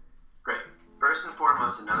 Great. First and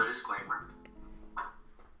foremost, another disclaimer.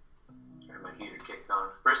 Sorry, my heater kicked on.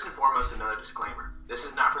 First and foremost, another disclaimer. This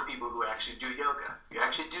is not for people who actually do yoga. If you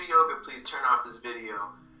actually do yoga, please turn off this video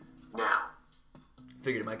now.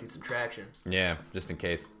 Figured it might get some traction. Yeah, just in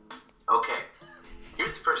case. Okay.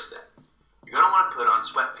 Here's the first step. You're going to want to put on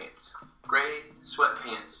sweatpants. Gray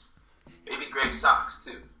sweatpants. Maybe gray socks,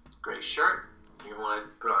 too. Gray shirt. You're going to want to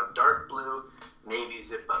put on dark blue navy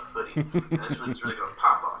zip-up hoodie. And that's what's really going to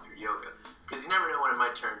pop off your yoga. Because you never know when it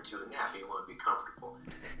might turn into a nap and you want to be comfortable.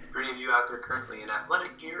 For any of you out there currently in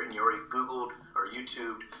athletic gear and you already Googled or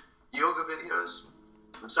YouTubed yoga videos,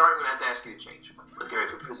 I'm sorry, I'm going to have to ask you to change. Let's get ready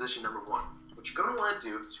for position number 1. What you're going to want to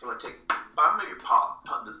do is you're going to take the bottom of your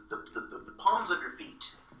the palms of your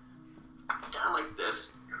feet down like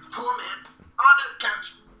this. Pull them in onto the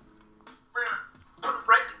couch. We're going to put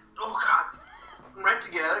them right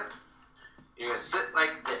together. You're going to sit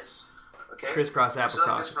like this. Okay? Crisscross Sit like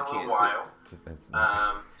applesauce this for a if you little can't while. It's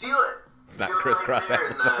not, Feel it. it's not Feel it crisscross right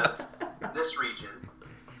there applesauce. in this region.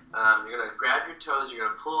 You're going to grab your toes. You're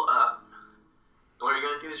going to pull up. And what you're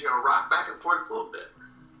going to do is you're going to rock back and forth a little bit.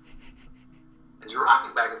 As you're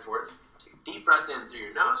rocking back and forth, take a deep breath in through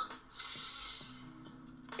your nose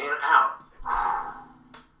and out.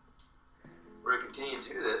 We're going to continue to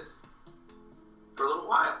do this for a little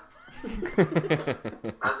while.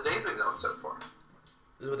 How's the day been going so far?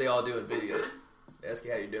 This is what they all do in videos. They ask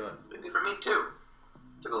you how you're doing. Been good for me too.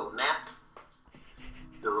 Took a little nap.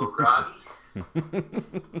 Feel a little groggy.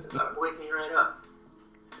 It's not wake me right up.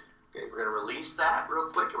 Okay, we're going to release that real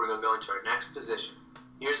quick and we're going to go into our next position.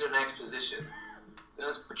 Here's our next position.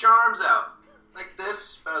 Just put your arms out like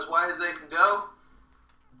this, about as wide as they can go.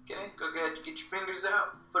 Okay, go ahead, get your fingers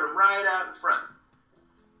out. Put them right out in front.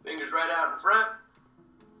 Fingers right out in front.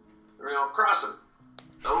 We're going to cross them.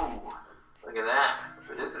 Oh, look at that.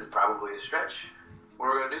 This is probably a stretch. What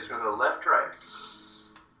we're going to do is we're going to go left, right.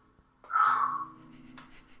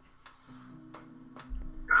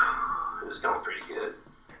 This is going pretty good.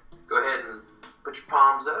 Go ahead and put your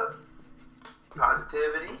palms up.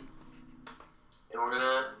 Positivity. And we're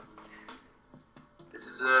gonna, this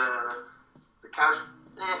is the couch,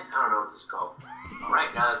 I don't know what this is called.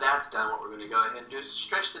 Alright, now that that's done, what we're gonna go ahead and do is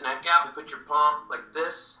stretch the neck out and put your palm like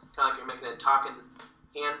this, kind of like you're making a talking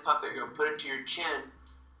hand puppet. You're gonna put it to your chin.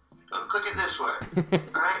 Gonna click it this way.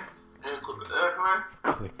 Alright? And then click it that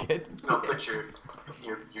way. Click it. You're gonna put your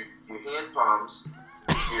hand palms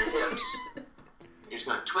to your hips. You're just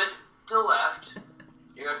gonna twist to the left.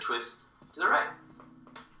 You're gonna twist to the right.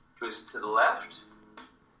 Twist to the left.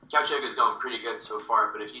 Couch yoga is going pretty good so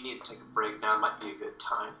far, but if you need to take a break now, it might be a good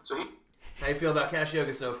time. So How you feel about couch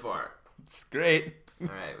yoga so far? It's great. All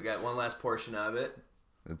right, we got one last portion of it.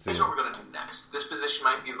 Let's see. here's what we're going to do next. This position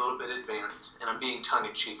might be a little bit advanced, and I'm being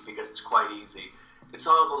tongue-in-cheek because it's quite easy. It's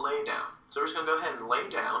all the lay down. So we're just going to go ahead and lay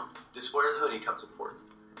down. This is where the hoodie comes important.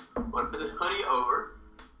 We're going to put the hoodie over,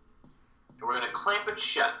 and we're going to clamp it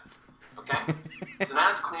shut. Okay? So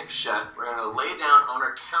now it's clamped shut. We're going to lay down on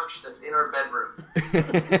our couch that's in our bedroom.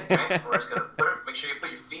 Okay? We're just going to make sure you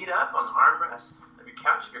put your feet up on the armrest of your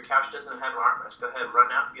couch. If your couch doesn't have an armrest, go ahead and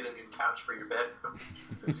run out and get a new couch for your bedroom.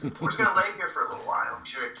 We're just going to lay here for a little while. Make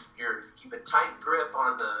sure you keep a tight grip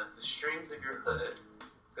on the strings of your hood.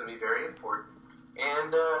 It's going to be very important.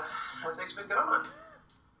 And how things been going?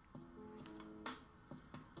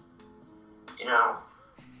 You know,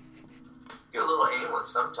 I feel a little aimless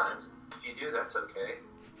sometimes. If you do, that's okay.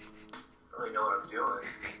 I don't really know what I'm doing.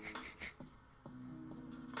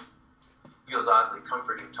 Feels oddly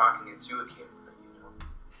comforting talking into a camera, you know.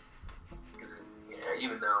 Because,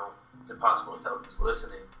 even though it's impossible to tell who's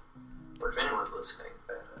listening, or if anyone's listening,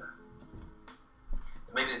 that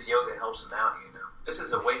maybe this yoga helps them out, you know. This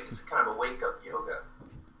is it's kind of a wake-up yoga,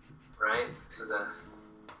 right? So the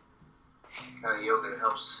kind of yoga that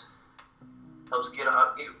helps get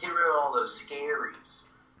rid of all those scaries.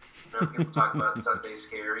 You know, people talk about Sunday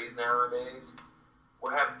scaries nowadays.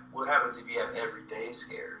 What happens if you have everyday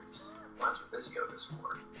scaries? Well, that's what this yoga's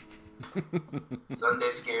for. Sunday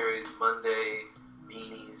scaries, Monday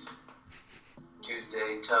beanies,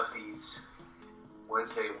 Tuesday toughies,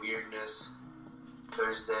 Wednesday weirdness,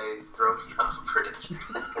 Thursday throw me off a bridge,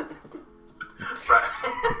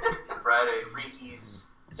 Friday freakies,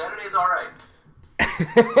 Saturday's all right.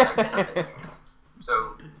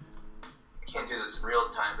 So I can't do this in real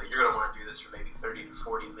time, but you're gonna want to do this for maybe 30 to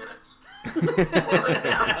 40 minutes.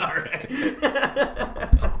 All right.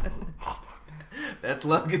 That's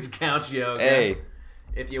Logan's Couch Yoga. Hey.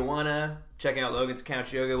 If you wanna check out Logan's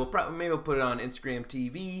Couch Yoga, we'll put it on Instagram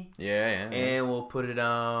TV. Yeah. And we'll put it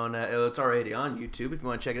on. It's already on YouTube if you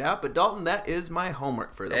want to check it out. But Dalton, that is my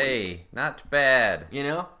homework for the week. Hey, not bad. You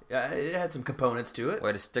know, it had some components to it.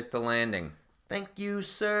 Way to stick the landing. Thank you,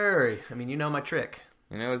 sir. I mean, you know my trick.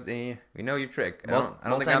 We know your trick. I Well,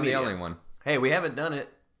 don't think I'm the multimedia. only one. Hey, we haven't done it.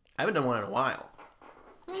 I haven't done one in a while.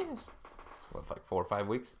 What, like 4 or 5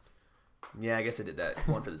 weeks? Yeah, I guess I did that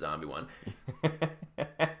one for the zombie one.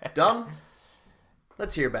 Dalton,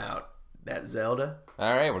 let's hear about that Zelda.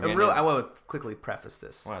 All right, we're getting I want to quickly preface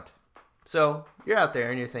this. What? So, you're out there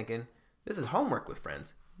and you're thinking, this is homework with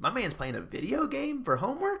friends. My man's playing a video game for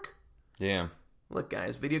homework? Yeah. Look,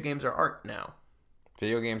 guys, video games are art now.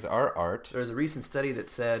 Video games are art. There was a recent study that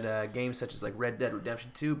said games such as like Red Dead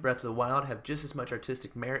Redemption 2, Breath of the Wild have just as much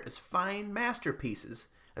artistic merit as fine masterpieces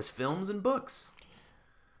as films and books.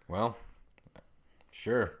 Well,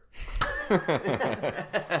 sure.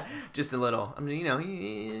 Just a little. I mean, you know,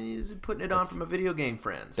 he's putting it on from a video game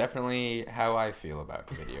friends. Definitely how I feel about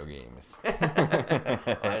video games.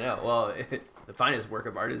 I know. Well, the finest work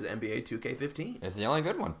of art is NBA 2K15. It's the only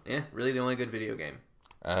good one. Yeah, really the only good video game.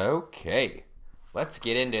 Okay. Let's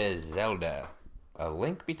get into Zelda. A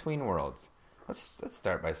Link Between Worlds. Let's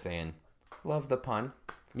start by saying, love the pun.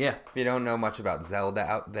 Yeah. If you don't know much about Zelda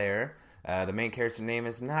out there, the main character name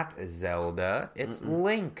is not Zelda, it's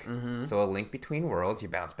Link. Mm-hmm. So a link between worlds. You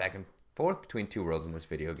bounce back and forth between two worlds in this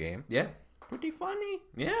video game. Yeah. Pretty funny.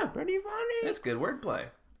 Yeah. Pretty funny. That's good wordplay.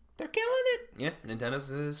 They're killing it. Yeah,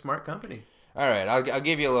 Nintendo's a smart company. All right, I'll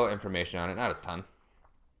give you a little information on it, not a ton.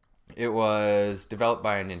 It was developed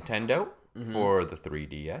by Nintendo for the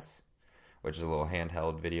 3DS, which is a little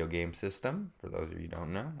handheld video game system. For those of you who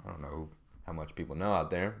don't know, I don't know how much people know out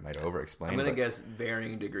there. Might over-explain. I'm going to guess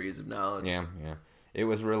varying degrees of knowledge. Yeah. It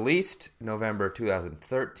was released November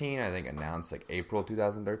 2013. I think announced like April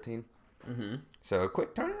 2013. Mm-hmm. So a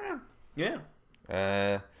quick turnaround. Yeah.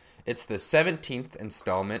 It's the 17th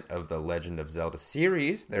installment of the Legend of Zelda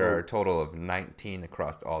series. There are a total of 19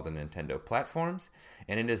 across all the Nintendo platforms.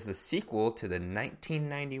 And it is the sequel to the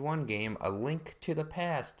 1991 game A Link to the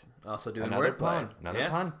Past. Also doing Another wordplay. pun. Another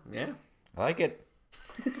pun. Yeah. I like it.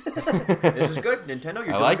 This is good, Nintendo.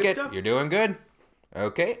 You're I doing like good it. stuff. You're doing good.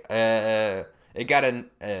 Okay. It got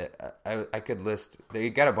I could list. They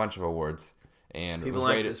got a bunch of awards, and People it was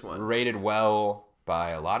like rated, this one. rated well by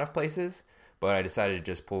a lot of places. But I decided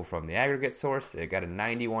to just pull from the aggregate source. It got a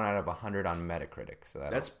 91 out of 100 on Metacritic. So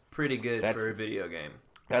That's pretty good for a video game.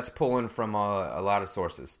 That's pulling from a lot of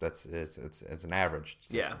sources. It's an average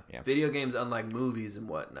system. Yeah. Video games, unlike movies and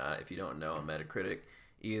whatnot, if you don't know on Metacritic,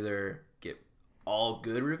 either get all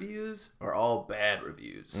good reviews or all bad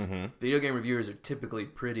reviews. Mm-hmm. Video game reviewers are typically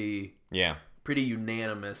pretty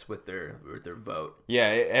unanimous with their vote.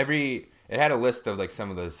 Yeah, it had a list of like some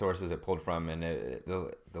of the sources it pulled from, and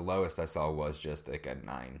the lowest I saw was just like a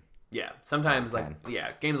 9. Yeah, sometimes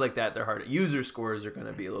games like that, they're hard. User scores are going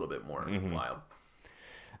to be a little bit more wild.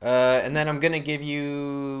 And then I'm going to give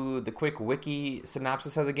you the quick wiki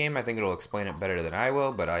synopsis of the game. I think it'll explain it better than I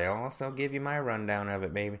will, but I also give you my rundown of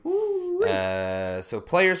it, baby. So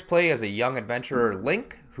players play as a young adventurer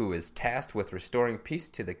Link, who is tasked with restoring peace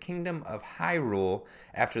to the kingdom of Hyrule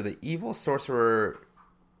after the evil sorcerer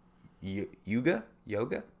Yuga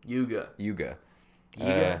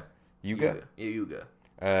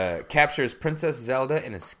captures Princess Zelda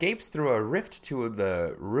and escapes through a rift to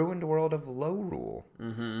the ruined world of Lorule.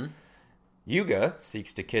 Mm-hmm. Yuga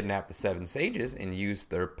seeks to kidnap the Seven Sages and use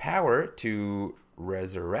their power to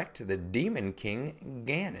resurrect the Demon King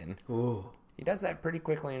Ganon. Ooh. He does that pretty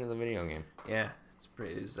quickly into the video game. Yeah,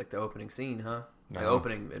 it's like the opening scene, huh? The No.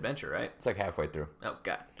 opening adventure, right? It's like halfway through. Oh,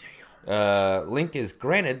 god damn. Link is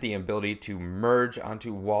granted the ability to merge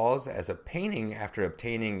onto walls as a painting after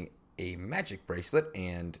obtaining a magic bracelet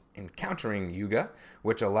and encountering Yuga,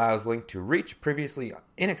 which allows Link to reach previously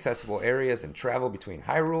inaccessible areas and travel between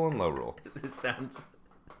Hyrule and Lorule. This sounds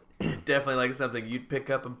definitely like something you'd pick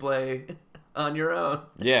up and play on your own.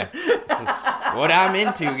 Yeah, this is what I'm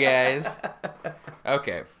into, guys.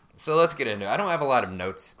 Okay, so let's get into it. I don't have a lot of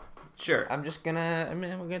notes. Sure. we're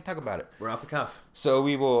gonna talk about it. We're off the cuff. So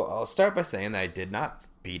I'll start by saying that I did not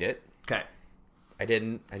beat it. Okay. I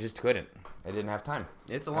just couldn't. I didn't have time.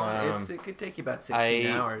 It's a long. It could take you about 16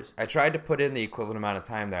 hours. I tried to put in the equivalent amount of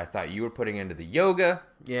time that I thought you were putting into the yoga.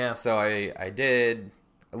 Yeah. So I did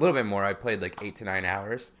a little bit more. I played like 8 to 9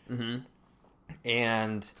 hours. Mm-hmm.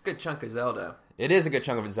 And It's a good chunk of Zelda. it is a good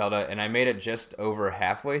chunk of Zelda, and I made it just over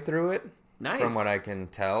halfway through it. Nice. From what I can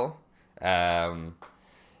tell.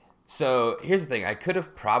 So here's the thing. I could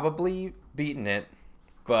have probably beaten it,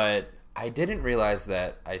 but I didn't realize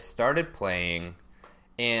that I started playing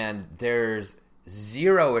and there's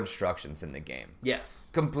 0 instructions in the game. Yes.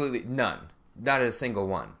 Completely none. Not a single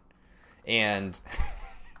one. And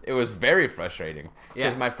it was very frustrating.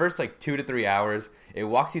 Because Yeah. my first 2 to 3 hours, it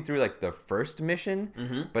walks you through the first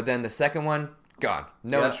mission, but then the second one, gone.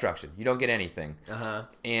 No Yeah. instruction. You don't get anything. Uh-huh.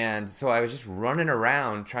 And so I was just running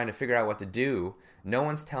around trying to figure out what to do. No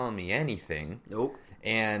one's telling me anything. Nope.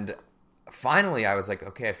 And finally I was like,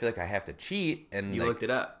 okay, I feel like I have to cheat. And You looked it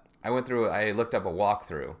up. I looked up a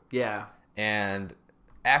walkthrough. Yeah. And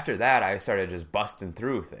after that, I started just busting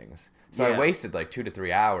through things. So Yeah. I wasted 2 to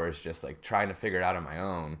 3 hours just trying to figure it out on my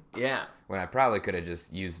own. Yeah. When I probably could have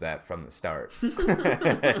just used that from the start.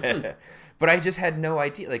 But I just had no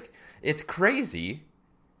idea. It's crazy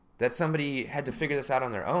that somebody had to figure this out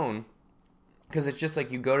on their own. Because it's just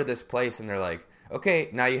you go to this place and they're like, okay,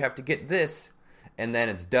 now you have to get this. And then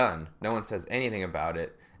it's done. No one says anything about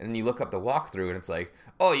it. And then you look up the walkthrough and it's like,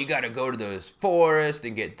 oh, you got to go to this forest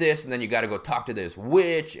and get this. And then you got to go talk to this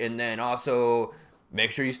witch. And then also make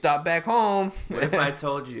sure you stop back home. What if I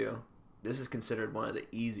told you this is considered one of the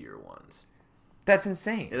easier ones? That's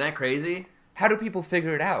insane. Isn't that crazy? How do people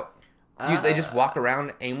figure it out? They just walk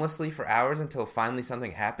around aimlessly for hours until finally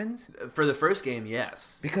something happens? For the first game,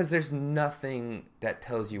 yes. Because there's nothing that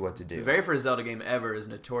tells you what to do. The very first Zelda game ever is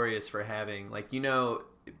notorious for having,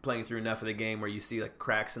 playing through enough of the game where you see,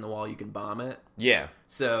 cracks in the wall, you can bomb it. Yeah.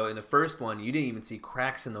 So in the first one, you didn't even see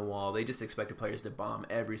cracks in the wall. They just expected players to bomb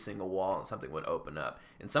every single wall and something would open up.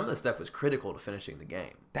 And some of the stuff was critical to finishing the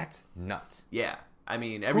game. That's nuts. Yeah. I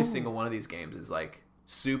mean, every single one of these games is,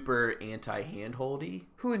 super anti-handholdy.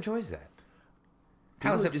 Who enjoys that?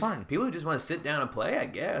 How is it fun? People who just want to sit down and play, I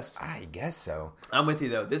guess. I guess so. I'm with you,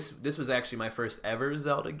 though. This was actually my first ever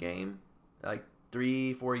Zelda game.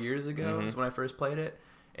 3-4 years ago is when I first played it.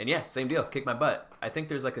 And yeah, same deal. Kicked my butt. I think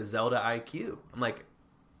there's a Zelda IQ. I'm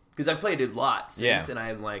because I've played it a lot since, and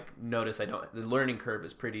I'm notice the learning curve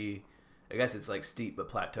is pretty, I guess it's steep, but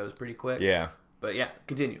plateaus pretty quick. Yeah. But yeah,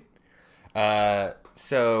 continue.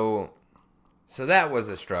 So that was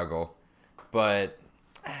a struggle. But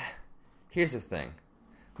here's the thing.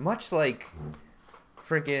 Much like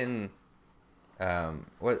freaking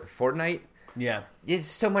Fortnite? Yeah. It's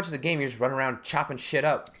so much of the game you just run around chopping shit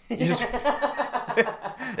up. You just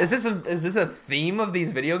Is this a theme of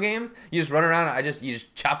these video games? You just run around you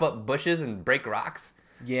just chop up bushes and break rocks?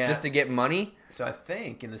 Yeah. Just to get money? So I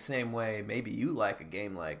think in the same way, maybe you like a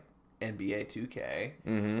game like NBA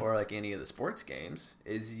 2K or any of the sports games,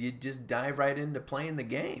 is you just dive right into playing the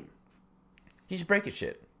game. You just break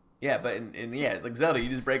shit. Yeah, but in Zelda, you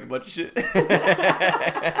just break a bunch of shit. People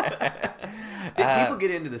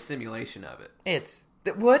get into the simulation of it.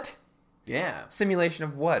 What? Yeah. Simulation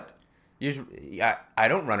of what? I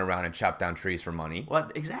don't run around and chop down trees for money.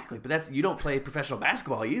 Well, exactly. But you don't play professional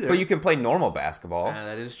basketball either. But you can play normal basketball.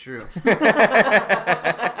 That is true. What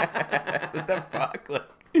the fuck?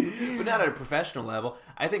 But not at a professional level.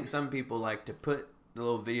 I think some people like to put the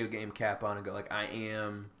little video game cap on and go I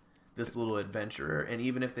am this little adventurer. And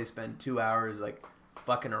even if they spend 2 hours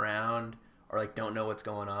fucking around or don't know what's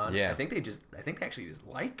going on, yeah. I think they actually just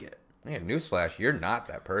like it. Yeah, newsflash, you're not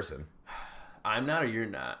that person. I'm not, or you're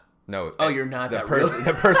not. No. Oh, you're not that person.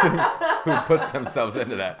 really? The person who puts themselves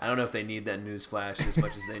into that. I don't know if they need that news flash as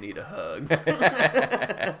much as they need a hug.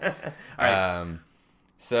 All right.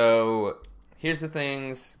 So here's the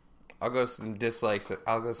things. I'll go some dislikes.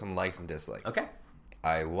 I'll go some likes and dislikes. Okay.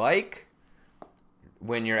 I like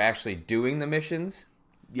when you're actually doing the missions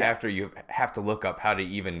after you have to look up how to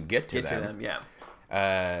even get to them. Yeah.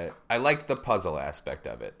 I like the puzzle aspect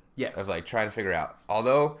of it. Yes. Of trying to figure out.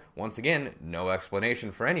 Although, once again, no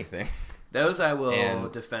explanation for anything. Those I will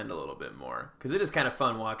defend a little bit more. Because it is kind of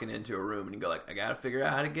fun walking into a room and you go I got to figure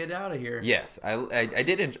out how to get out of here. Yes. I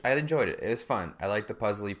enjoyed it. It was fun. I like the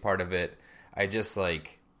puzzly part of it. I just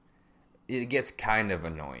it gets kind of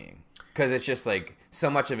annoying. Because it's just so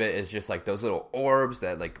much of it is just those little orbs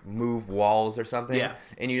that move walls or something. Yeah.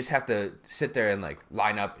 And you just have to sit there and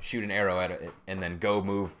line up, shoot an arrow at it, and then go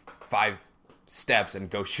move 5 steps and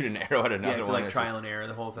go shoot an arrow at another one. Trial and error,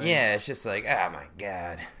 the whole thing. Yeah, it's just oh my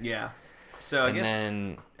god. Yeah. So I guess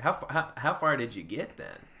then, how far did you get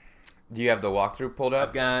then? Do you have the walkthrough pulled up?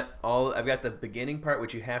 I've got the beginning part,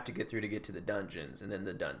 which you have to get through to get to the dungeons, and then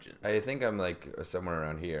the dungeons. I think I'm somewhere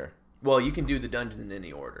around here. Well, you can do the dungeons in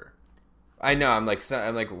any order. I know. I'm 1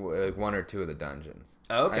 or 2 of the dungeons.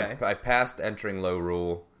 Oh, okay. I passed entering Low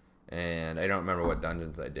Rule, and I don't remember what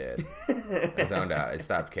dungeons I did. I zoned out. I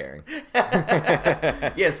stopped caring.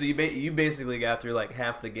 Yeah, so you basically got through like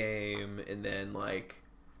half the game, and then like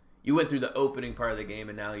you went through the opening part of the game,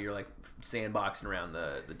 and now you're like sandboxing around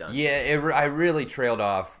the dungeon. Yeah, I really trailed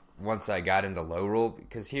off once I got into low rule,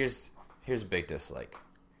 because here's a big dislike.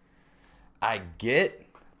 I get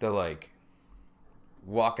the like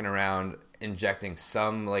walking around injecting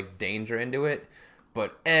some like danger into it,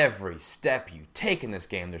 but every step you take in this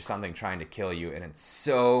game, there's something trying to kill you, and it's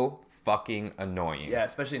so fucking annoying. Yeah,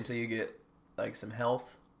 especially until you get like some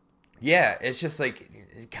health. Yeah, it's just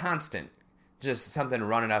like constant, just something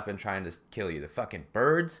running up and trying to kill you. The fucking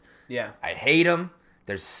birds. Yeah, I hate them.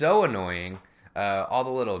 They're so annoying. All the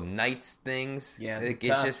little knights things. Yeah, it's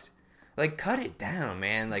tough. just like cut it down,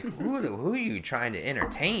 man. Like who are you trying to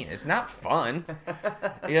entertain? It's not fun.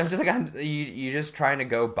 Just like you're just trying to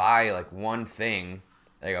go buy like one thing.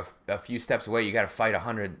 Like a few steps away, you got to fight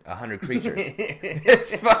 100 creatures.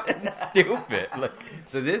 It's fucking stupid. Like,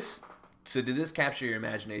 So did this capture your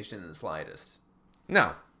imagination in the slightest?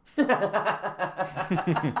 no.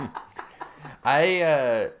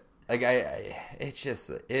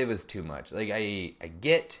 It was too much. Like I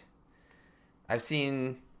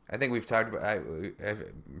think we've talked about. I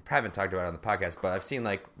haven't talked about it on the podcast, but I've seen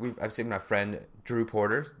my friend Drew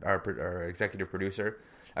Porter, our executive producer.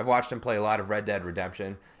 I've watched him play a lot of Red Dead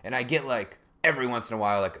Redemption, and I get like every once in a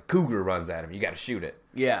while, like a cougar runs at him. You got to shoot it.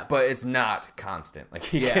 Yeah, But it's not constant. Like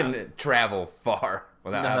he can travel far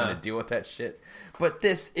without having to deal with that shit. But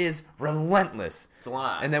this is relentless. it's a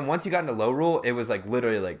lot. And then once you got into low rule, it was like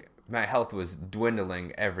literally like my health was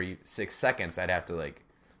dwindling every 6 seconds. I'd have to like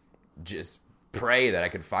just pray that I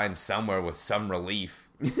could find somewhere with some relief.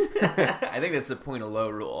 I think that's the point of low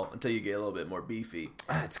rule until you get a little bit more beefy.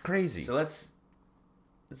 It's crazy. So let's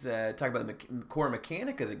talk about the core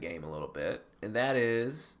mechanic of the game a little bit, and that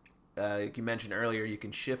is, like you mentioned earlier, you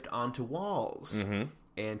can shift onto walls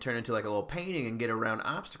and turn into like a little painting and get around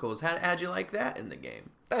obstacles. How'd you like that in the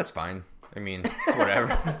game? That's fine. I mean, it's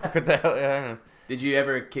whatever. What the hell? I don't know. Did you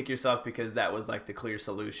ever kick yourself because that was like the clear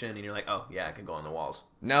solution, and you're like, oh yeah, I can go on the walls?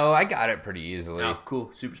 No, I got it pretty easily. Oh,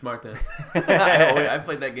 cool, super smart then. I've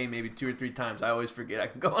played that game maybe 2 or 3 times. I always forget I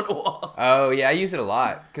can go on the walls. Oh yeah, I use it a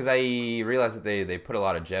lot because I realized that they put a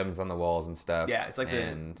lot of gems on the walls and stuff. Yeah, it's like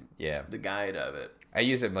the guide of it. I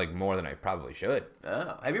use it like more than I probably should.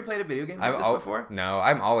 Oh, have you played a video game like this before? No,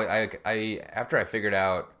 I'm always after I figured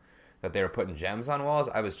out that they were putting gems on walls,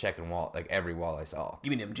 I was checking every wall I saw. Give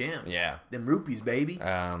me them gems. Yeah. Them rupees, baby.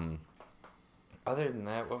 Other than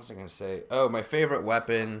that, what was I going to say? Oh, my favorite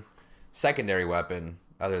weapon, secondary weapon,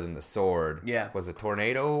 other than the sword, was a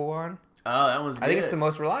tornado one. Oh, that one's good. I think it's the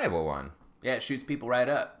most reliable one. Yeah, it shoots people right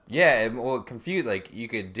up. Yeah, well, confused. Like you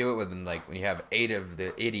could do it with like when you have 8 of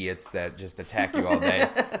the idiots that just attack you all day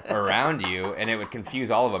around you, and it would confuse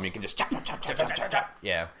all of them. You can just chop.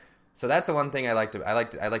 Yeah. So that's the one thing I liked. I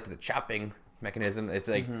liked the chopping mechanism. It's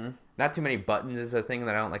like not too many buttons is a thing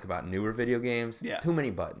that I don't like about newer video games. Yeah. Too many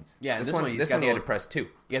buttons. Yeah, this one you had to press 2. You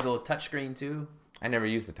have the little touchscreen too. I never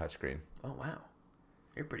used the touchscreen. Oh wow,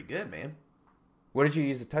 you're pretty good, man. What did you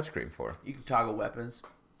use the touchscreen for? You can toggle weapons.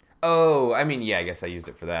 Oh, I mean, yeah, I guess I used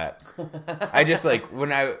it for that. I just like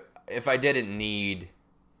if I didn't need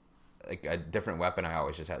like a different weapon, I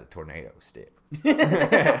always just had the tornado stick.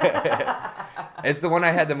 It's the one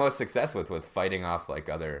I had the most success with fighting off like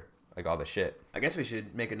all the shit. I guess we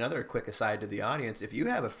should make another quick aside to the audience. If you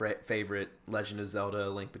have a favorite Legend of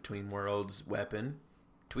Zelda: Link Between Worlds weapon,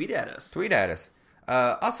 tweet at us.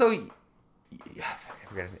 Also, I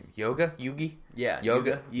forgot his name. Yugi. Yeah,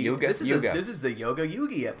 Yuga. This is the Yoga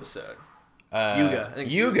Yugi episode. Yuga. I think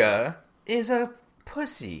Yuga is a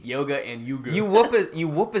pussy. Yoga and Yuga. You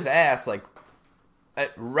whoop his ass like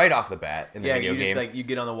right off the bat in the video game. Just you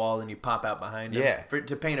get on the wall and you pop out behind him. Yeah.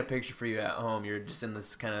 To paint a picture for you at home, you're just in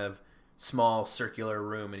this kind of small circular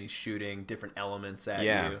room and he's shooting different elements at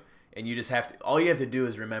you. And you just have to, all you have to do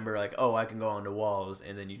is remember like, oh, I can go onto walls,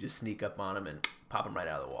 and then you just sneak up on him and pop him right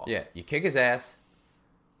out of the wall. Yeah, you kick his ass.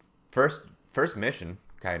 First mission,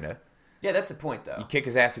 kinda. Yeah, that's the point though. You kick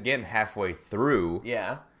his ass again halfway through.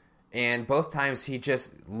 Yeah. And both times he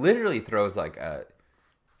just literally throws like a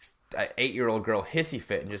 8-year-old girl hissy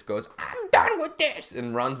fit and just goes, I'm done with this,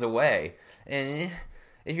 and runs away. And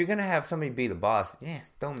if you're gonna have somebody be the boss,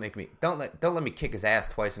 don't let me kick his ass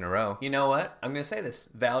twice in a row. You know what? I'm gonna say this.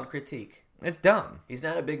 Valid critique. It's dumb. He's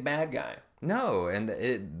not a big bad guy. No, and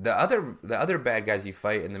the other bad guys you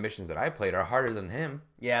fight in the missions that I played are harder than him.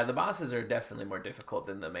 Yeah, the bosses are definitely more difficult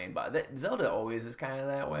than the main boss. Zelda always is kind of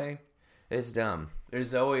that way. It's dumb.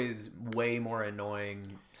 There's always way more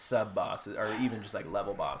annoying sub bosses, or even just like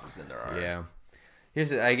level bosses than there are. Yeah.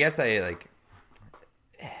 I guess I like.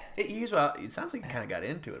 It sounds like you kind of got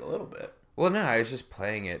into it a little bit. Well, no, I was just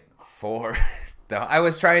playing it for. I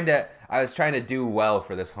was trying to do well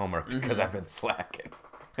for this homework because I've been slacking.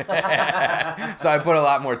 So I put a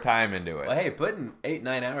lot more time into it. Well, hey, putting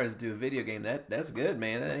 8-9 hours to do a video game, that's good,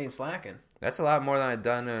 man. That ain't slacking. That's a lot more than I've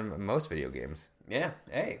done in most video games. Yeah.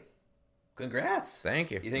 Hey, congrats.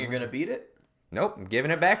 Thank you. You think you're gonna beat it? Nope, I'm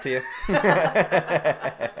giving it back to you.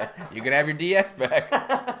 You can have your DS back.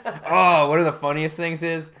 Oh, one of the funniest things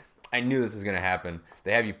is, I knew this was going to happen.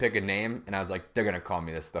 They have you pick a name, and I was like, they're going to call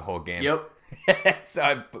me this the whole game. Yep. So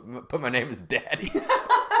I put my name as Daddy.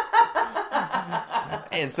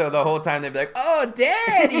 And so the whole time they'd be like, oh,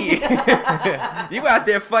 Daddy! You out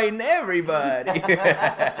there fighting everybody.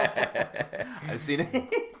 I've seen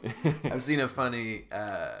a funny,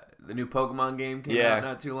 the new Pokemon game came out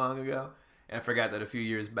not too long ago. And I forgot that a few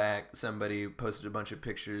years back, somebody posted a bunch of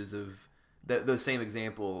pictures of those same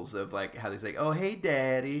examples of like how they say, "Oh, hey,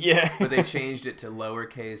 Daddy," yeah, but they changed it to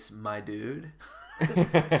lowercase "my dude."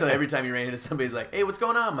 So every time you ran into somebody, it's like, "Hey, what's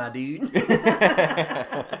going on, my dude?"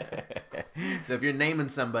 So if you're naming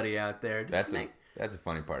somebody out there, that's a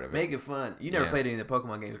funny part of it. Make it fun. You never played any of the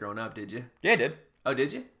Pokemon games growing up, did you? Yeah, I did. Oh,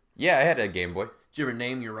 did you? Yeah, I had a Game Boy. Did you ever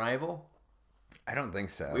name your rival? I don't think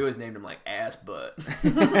so. We always named him like ass butt. We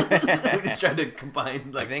just tried to combine.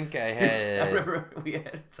 Like, I think I had. I remember we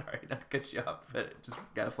had. Sorry, not to cut you off, but it just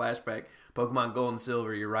got a flashback. Pokemon Gold and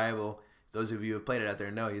Silver, your rival. Those of you who have played it out there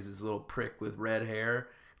know he's this little prick with red hair.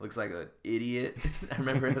 Looks like an idiot. I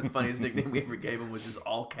remember the funniest nickname we ever gave him was just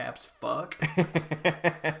all caps fuck.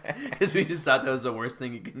 Because we just thought that was the worst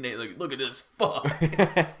thing you could name. Like, look at this fuck.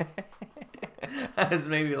 I was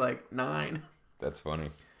maybe like 9. That's funny.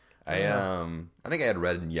 I think I had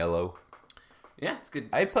red and yellow. Yeah, it's good.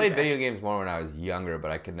 I played video games more when I was younger,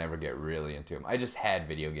 but I could never get really into them. I just had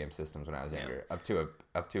video game systems when I was younger, up to a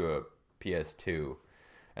PS2,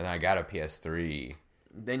 and then I got a PS3.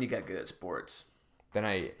 Then you got good at sports. Then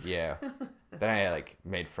I like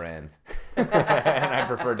made friends, and I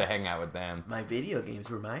preferred to hang out with them. My video games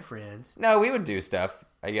were my friends. No, we would do stuff.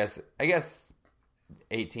 I guess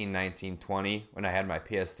 18, 19, 20 when I had my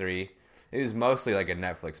PS3. It was mostly like a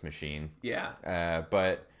Netflix machine. Yeah.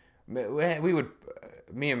 But we would,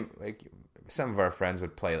 me and like some of our friends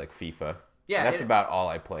would play like FIFA. Yeah. That's about all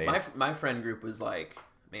I played. My friend group was like,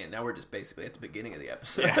 man, now we're just basically at the beginning of the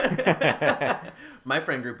episode. Yeah. My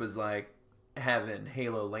friend group was like having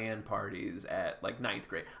Halo LAN parties at like 9th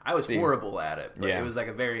grade. I was horrible at it, but it was like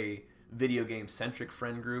a very video game centric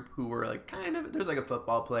friend group who were like kind of, there's like a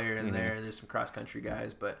football player in there and there's some cross country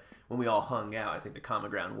guys, but when we all hung out, I think the common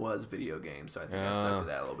ground was video games, so I think I stuck to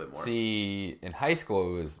that a little bit more. See, in high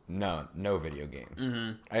school it was no video games.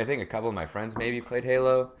 I think a couple of my friends maybe played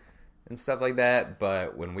Halo and stuff like that,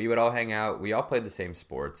 but when we would all hang out, we all played the same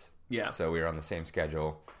sports. Yeah. So we were on the same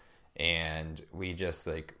schedule, and we just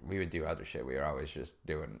like, we would do other shit. We were always just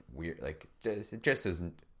doing weird, like just as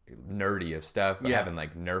nerdy of stuff, having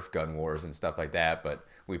like Nerf gun wars and stuff like that, but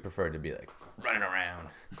we preferred to be like running around.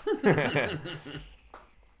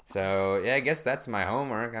 So yeah, I guess that's my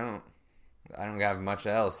homework. I don't have much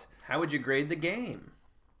else. How would you grade the game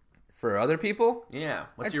For other people? Yeah.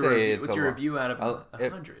 What's I'd your say review? What's your review out of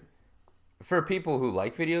 100? For people who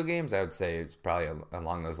like video games, I would say it's probably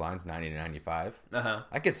along those lines, 90 to 95. Uh-huh.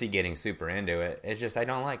 I could see getting super into it. It's just I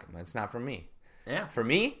don't like them. It's not for me. Yeah. For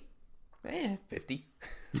me, 50.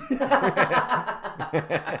 50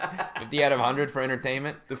 out of 100 for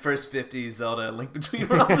entertainment. The first 50 Zelda Link Between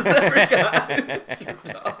Worlds ever got.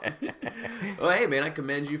 Well, hey, man, I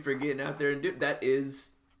commend you for getting out there and do that.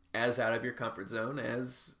 Is as out of your comfort zone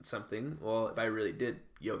as something. Well, if I really did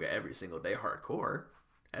yoga every single day, hardcore,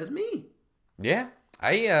 as me. Yeah,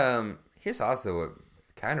 here's also what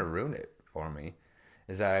kind of ruined it for me,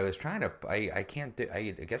 is that I was trying to, I can't do,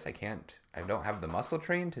 I guess I can't, I don't have the muscle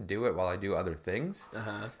train to do it while I do other things.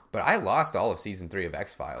 But I lost all of season 3 of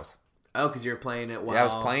X-Files. Oh, because you were playing it while... Yeah, I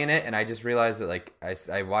was playing it, and I just realized that, like,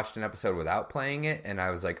 I watched an episode without playing it, and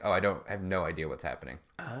I was like, oh, I have no idea what's happening.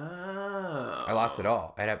 Oh. I lost it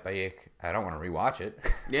all. I don't want to rewatch it.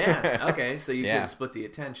 Yeah, okay, so you couldn't split the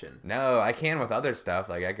attention. No, I can with other stuff.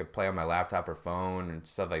 Like, I could play on my laptop or phone and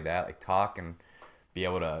stuff like that, like talk and be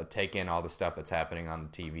able to take in all the stuff that's happening on the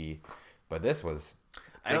TV. But this was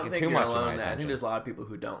taking too much of my attention. I think there's a lot of people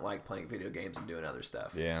who don't like playing video games and doing other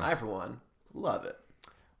stuff. Yeah. I, for one, love it.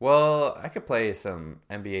 Well, I could play some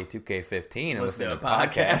NBA 2K15 and listen to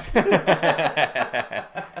podcasts.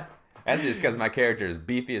 That's just because my character is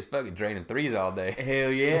beefy as fucking draining threes all day.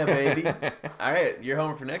 Hell yeah, baby. All right, you're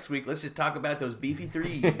home for next week. Let's just talk about those beefy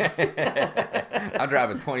threes. I'm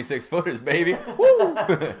driving 26-footers, baby. Woo!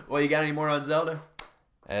 Well, you got any more on Zelda?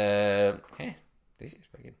 Hey, this is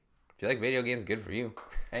fucking. If you like video games, good for you.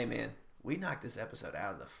 Hey, man, we knocked this episode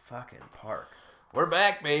out of the fucking park. We're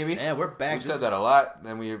back, baby. Yeah, we're back. We've said that a lot,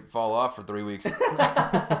 then we fall off for 3 weeks.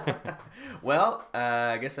 Well,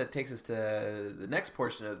 I guess that takes us to the next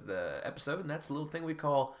portion of the episode, and that's a little thing we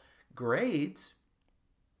call grades.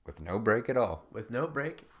 With no break at all. With no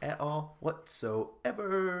break at all whatsoever.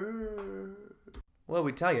 Well,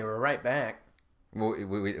 we tell you, we're right back.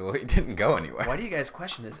 We didn't go anywhere. Why do you guys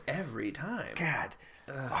question this every time? God,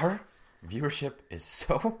 our viewership is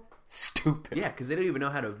so stupid. Yeah, because they don't even know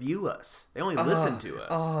how to view us. They only listen to us.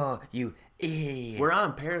 Oh, you idiot. We're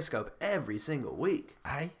on Periscope every single week.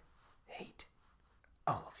 I hate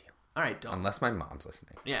all of you. All right, don't. Unless my mom's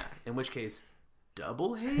listening. Yeah, in which case,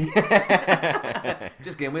 double hate?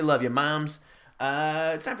 Just kidding. We love you, moms.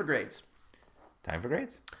 It's time for grades. Time for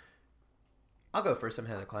grades? I'll go first. I'm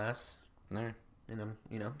head of the class. All right. And I'm,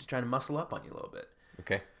 just trying to muscle up on you a little bit.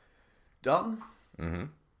 Okay. Dalton, Mm-hmm.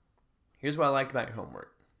 here's what I liked about your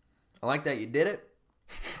homework. I like that you did it.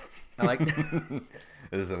 I like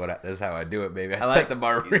This is how I do it, baby. I like set the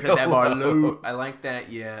bar you real set that bar low. low. I like that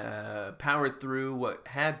you powered through what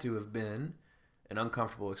had to have been an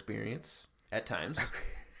uncomfortable experience at times.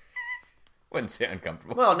 Wouldn't say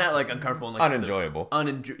uncomfortable. Well, not like uncomfortable. In like Unenjoyable.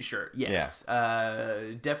 Sure, yes.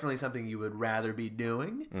 Definitely something you would rather be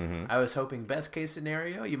doing. Mm-hmm. I was hoping best case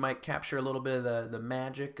scenario, you might capture a little bit of the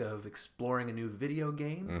magic of exploring a new video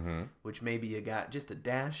game, Mm-hmm. which which maybe you got just a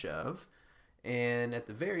dash of. And at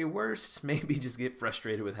the very worst, maybe just get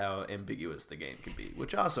frustrated with how ambiguous the game can be,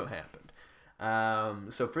 which also happened.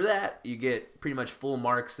 So for that, you get pretty much full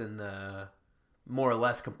marks in the more or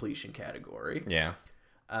less completion category. Yeah.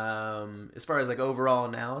 As far as like overall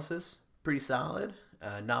analysis, pretty solid.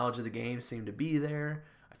 Knowledge of the game seemed to be there.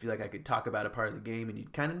 I feel like I could talk about a part of the game and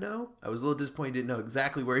you'd kind of know. I was a little disappointed you didn't know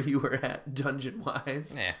exactly where you were at dungeon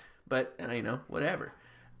wise. Yeah. But, whatever.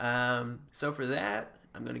 So for that,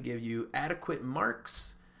 I'm going to give you adequate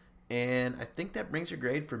marks. And I think that brings your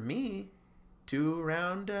grade for me to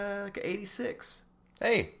around like an 86.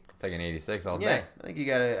 Hey, take an 86 all Yeah, day. I think you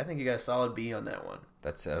got a solid B on that one.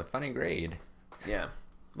 That's a funny grade. Yeah.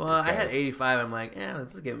 Well, I had Because- 85. I'm like,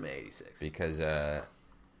 let's give him an 86. Because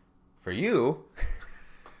for you,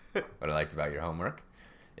 what I liked about your homework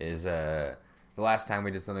is the last time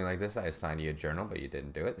we did something like this, I assigned you a journal, but you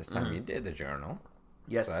didn't do it. This time you did the journal.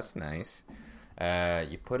 Yes. So that's nice.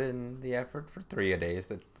 You put in the effort for 3 days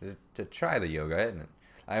to try the yoga, and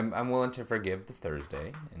I'm willing to forgive the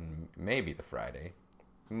Thursday and maybe the Friday.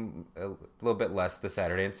 A little bit less the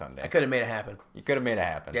Saturday and Sunday. I could have made it happen. You could have made it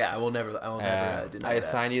happen. Yeah, I will never deny I that.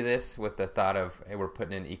 assigned you this with the thought of, hey, we're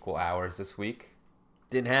putting in equal hours this week.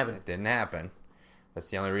 Didn't happen. It didn't happen. That's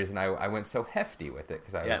the only reason I went so hefty with it,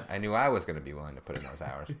 because Yeah. I knew I was going to be willing to put in those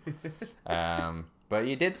hours. But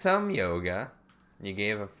you did some yoga. You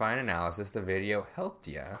gave a fine analysis. The video helped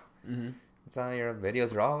you. Mm-hmm. It's all your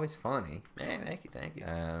videos are always funny. Hey, thank you.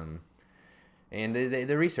 And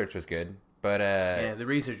the research was good, but Yeah, the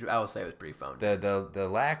research I will say was pretty fun. the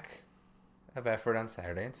lack of effort on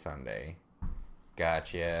Saturday and Sunday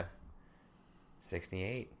got you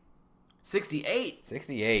 68. 68.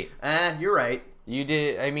 68. You're right. You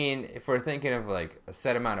did. I mean, if we're thinking of like a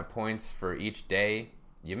set amount of points for each day,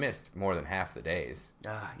 you missed more than half the days.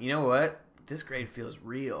 You know what? This grade feels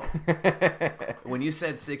real. When you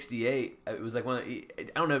said 68, it was like one. I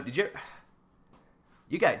don't know. Did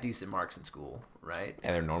you got decent marks in school, right?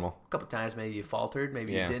 Yeah, they're normal. A couple times maybe you faltered,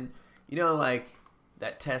 maybe Yeah. you didn't. You know, like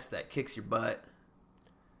that test that kicks your butt.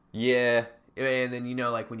 Yeah. And then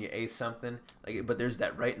like when you ace something, like but there's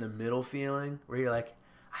that right in the middle feeling where you're like,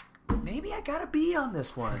 maybe I got a B on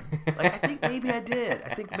this one. Like I think maybe I did.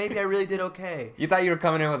 I think maybe I really did okay. You thought you were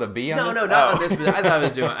coming in with a B on No, this? no, not on this. But I thought I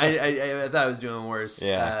was doing. I thought I was doing worse.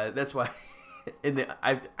 Yeah. That's why.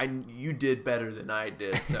 You did better than I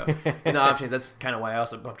did. So in the off chance, that's kind of why I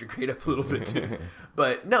also bumped your grade up a little bit too.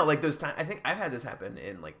 But no, like those times, I think I've had this happen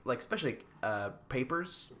in like especially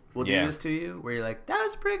papers will do Yeah. this to you where you're like, that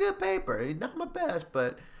was a pretty good paper, not my best,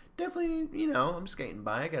 but definitely I'm skating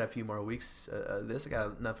by. I got a few more weeks of this. I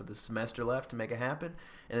got enough of the semester left to make it happen,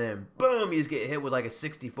 and then boom, you just get hit with like a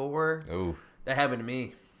 64. Ooh. That happened to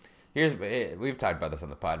me. We've talked about this on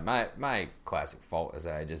the pod. My classic fault is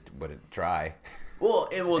that I just wouldn't try. Well,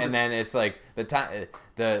 And then it's like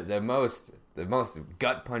the most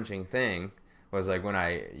gut punching thing was like when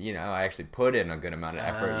I actually put in a good amount of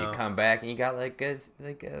effort. Oh. You come back and you got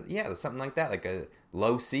something like that, like a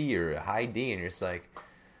low C or a high D, and you're just like,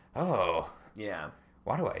 oh, yeah.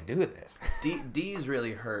 why do I do this? D's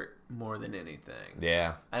really hurt more than anything.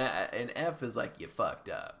 Yeah. And F is like you fucked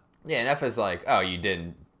up. Yeah, and F is like, oh, you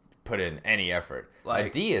didn't put in any effort. Like- a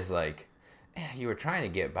D is like, you were trying to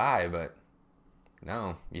get by, but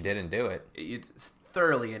no, you didn't do it. It's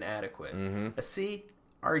thoroughly inadequate. Mm-hmm. A C,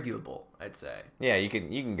 arguable, I'd say. Yeah, you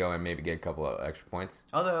can go and maybe get a couple of extra points.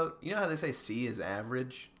 Although, you know how they say C is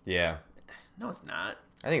average? Yeah. No, it's not.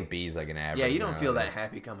 I think B is like an average. Yeah, you don't feel that nowadays.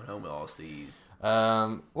 happy coming home with all C's.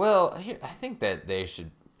 Well, I think that they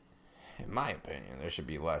should, in my opinion, there should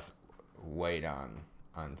be less weight on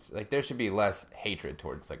like there should be less hatred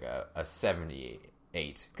towards like a 78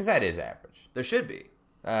 because that is average. There should be.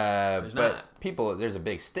 But not. people, there's a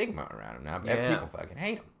big stigma around them now. Yeah. People fucking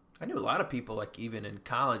hate them. I knew a lot of people, like, even in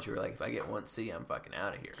college, who were like, if I get one C, I'm fucking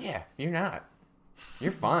out of here. Yeah, you're not.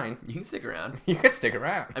 You're fine. You can stick around. You could stick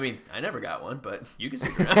around. I mean, I never got one, but you can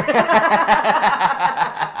stick around.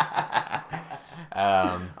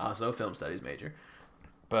 Also, film studies major.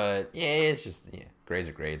 But yeah, it's just grades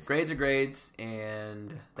are grades. Grades are grades,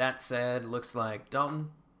 and that said, looks like,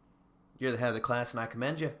 Dalton, you're the head of the class, and I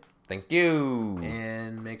commend you. Thank you.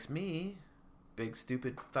 And makes me big,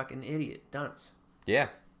 stupid, fucking idiot, dunce. Yeah,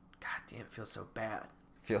 God damn, it feels so bad.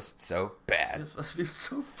 feels so bad. It feels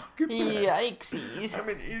so fucking bad. Yikesies. I'm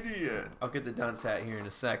an idiot. I'll get the dunce hat here in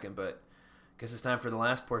a second, but I guess it's time for the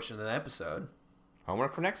last portion of the episode.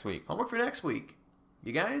 Homework for next week. Homework for next week.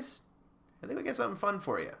 You guys, I think we got something fun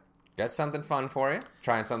for you. Got something fun for you?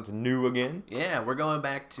 Trying something new again? Yeah, we're going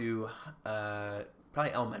back to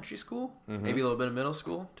probably elementary school, maybe a little bit of middle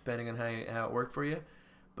school, depending on how it worked for you.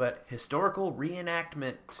 But historical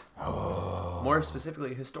reenactment. Oh. More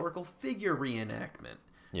specifically, historical figure reenactment.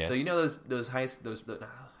 Yes. So you know those I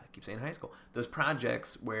keep saying high school. Those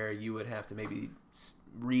projects where you would have to maybe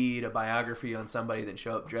read a biography on somebody, then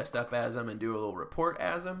show up dressed up as them and do a little report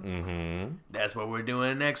as them. Mm-hmm. That's what we're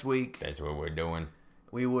doing next week. That's what we're doing.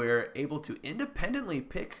 We were able to independently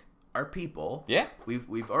pick our people. Yeah.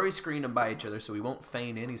 We've already screened them by each other, so we won't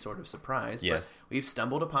feign any sort of surprise. Yes. But we've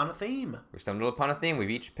stumbled upon a theme. We stumbled upon a theme. We've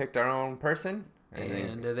each picked our own person.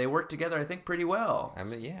 And they work together, I think, pretty well. I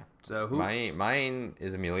mean, yeah. So who? Mine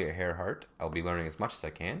is Amelia Earhart. I'll be learning as much as I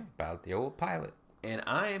can about the old pilot. And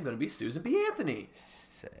I am going to be Susan B. Anthony.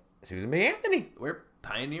 Susan B. Anthony. We're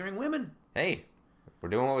pioneering women. Hey, we're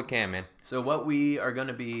doing what we can, man. So what we are going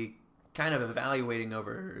to be kind of evaluating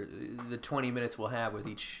over the 20 minutes we'll have with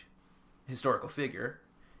each historical figure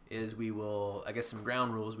is we will, I guess some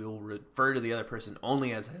ground rules, we will refer to the other person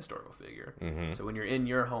only as a historical figure. Mm-hmm. So when you're in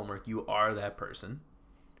your homework, you are that person.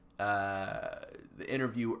 The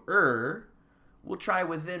interviewer will try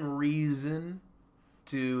within reason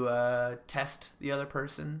to test the other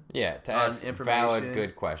person. Yeah, to On ask information. valid,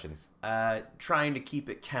 good questions. Trying to keep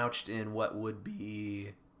it couched in what would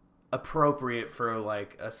be appropriate for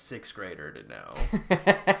like a 6th grader to know.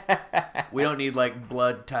 We don't need like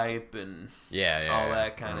blood type and all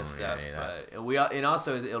that kind of stuff. But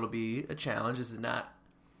and it'll be a challenge. This is not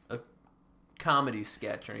a comedy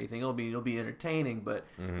sketch or anything. It'll be entertaining, but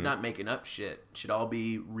not making up shit. It should all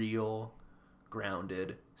be real,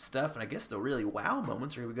 grounded stuff. And I guess the really wow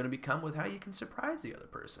moments are going to become with how you can surprise the other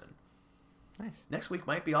person. Nice. Next week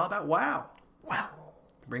might be all about wow. Wow.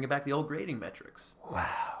 Bringing back the old grading metrics.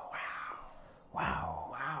 Wow.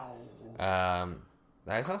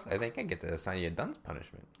 I think I get to assign you a dunce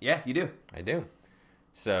punishment. Yeah, you do. I do.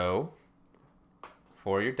 So,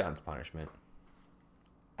 for your dunce punishment,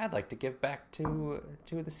 I'd like to give back to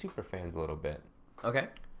the super fans a little bit. Okay.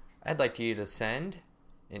 I'd like you to send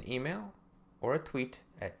an email or a tweet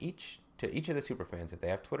to each of the super fans. If they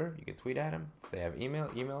have Twitter, you can tweet at them. If they have email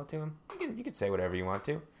it to them. You can say whatever you want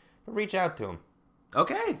to, but reach out to them.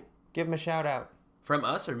 Okay. Give them a shout out. From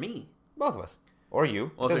us or me? Both of us. Or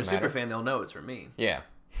you. Well, if they're a Doesn't super matter. fan, they'll know it's from me. Yeah.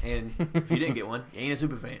 And if you didn't get one, you ain't a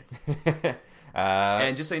super fan.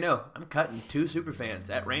 And just so you know, I'm cutting 2 super fans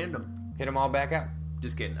at random. Hit them all back out.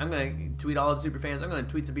 Just kidding. I'm going to tweet all of the super fans. I'm going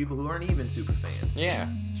to tweet some people who aren't even super fans. Yeah.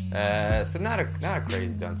 So not a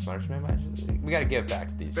crazy dunce punishment, but we got to give back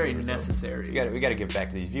to these. Very viewers, necessary. We got to give back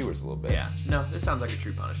to these viewers a little bit. Yeah. No, this sounds like a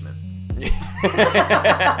true punishment.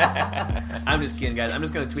 I'm just kidding, guys. I'm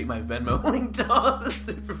just going to tweet my Venmo link to all the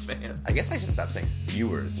super fans. I guess I should stop saying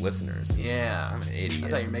viewers, listeners. Yeah. I'm an idiot. I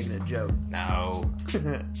thought you were making a joke. No.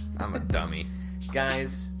 I'm a dummy.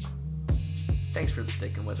 Guys, thanks for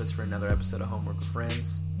sticking with us for another episode of Homework with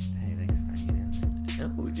Friends. Hey, thanks for hanging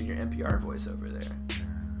in. Oh, doing your NPR voice over there.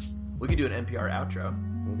 We could do an NPR outro.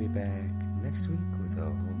 We'll be back next week with a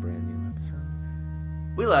whole brand new episode.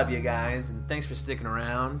 We love you guys, and thanks for sticking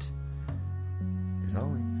around. As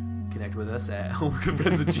always. Connect with us at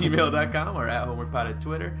homeworkwithfriends@gmail.com or at homeworkpod at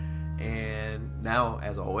Twitter. And now,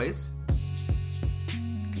 as always,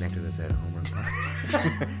 Connect with us at homework.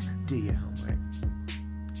 do your homework.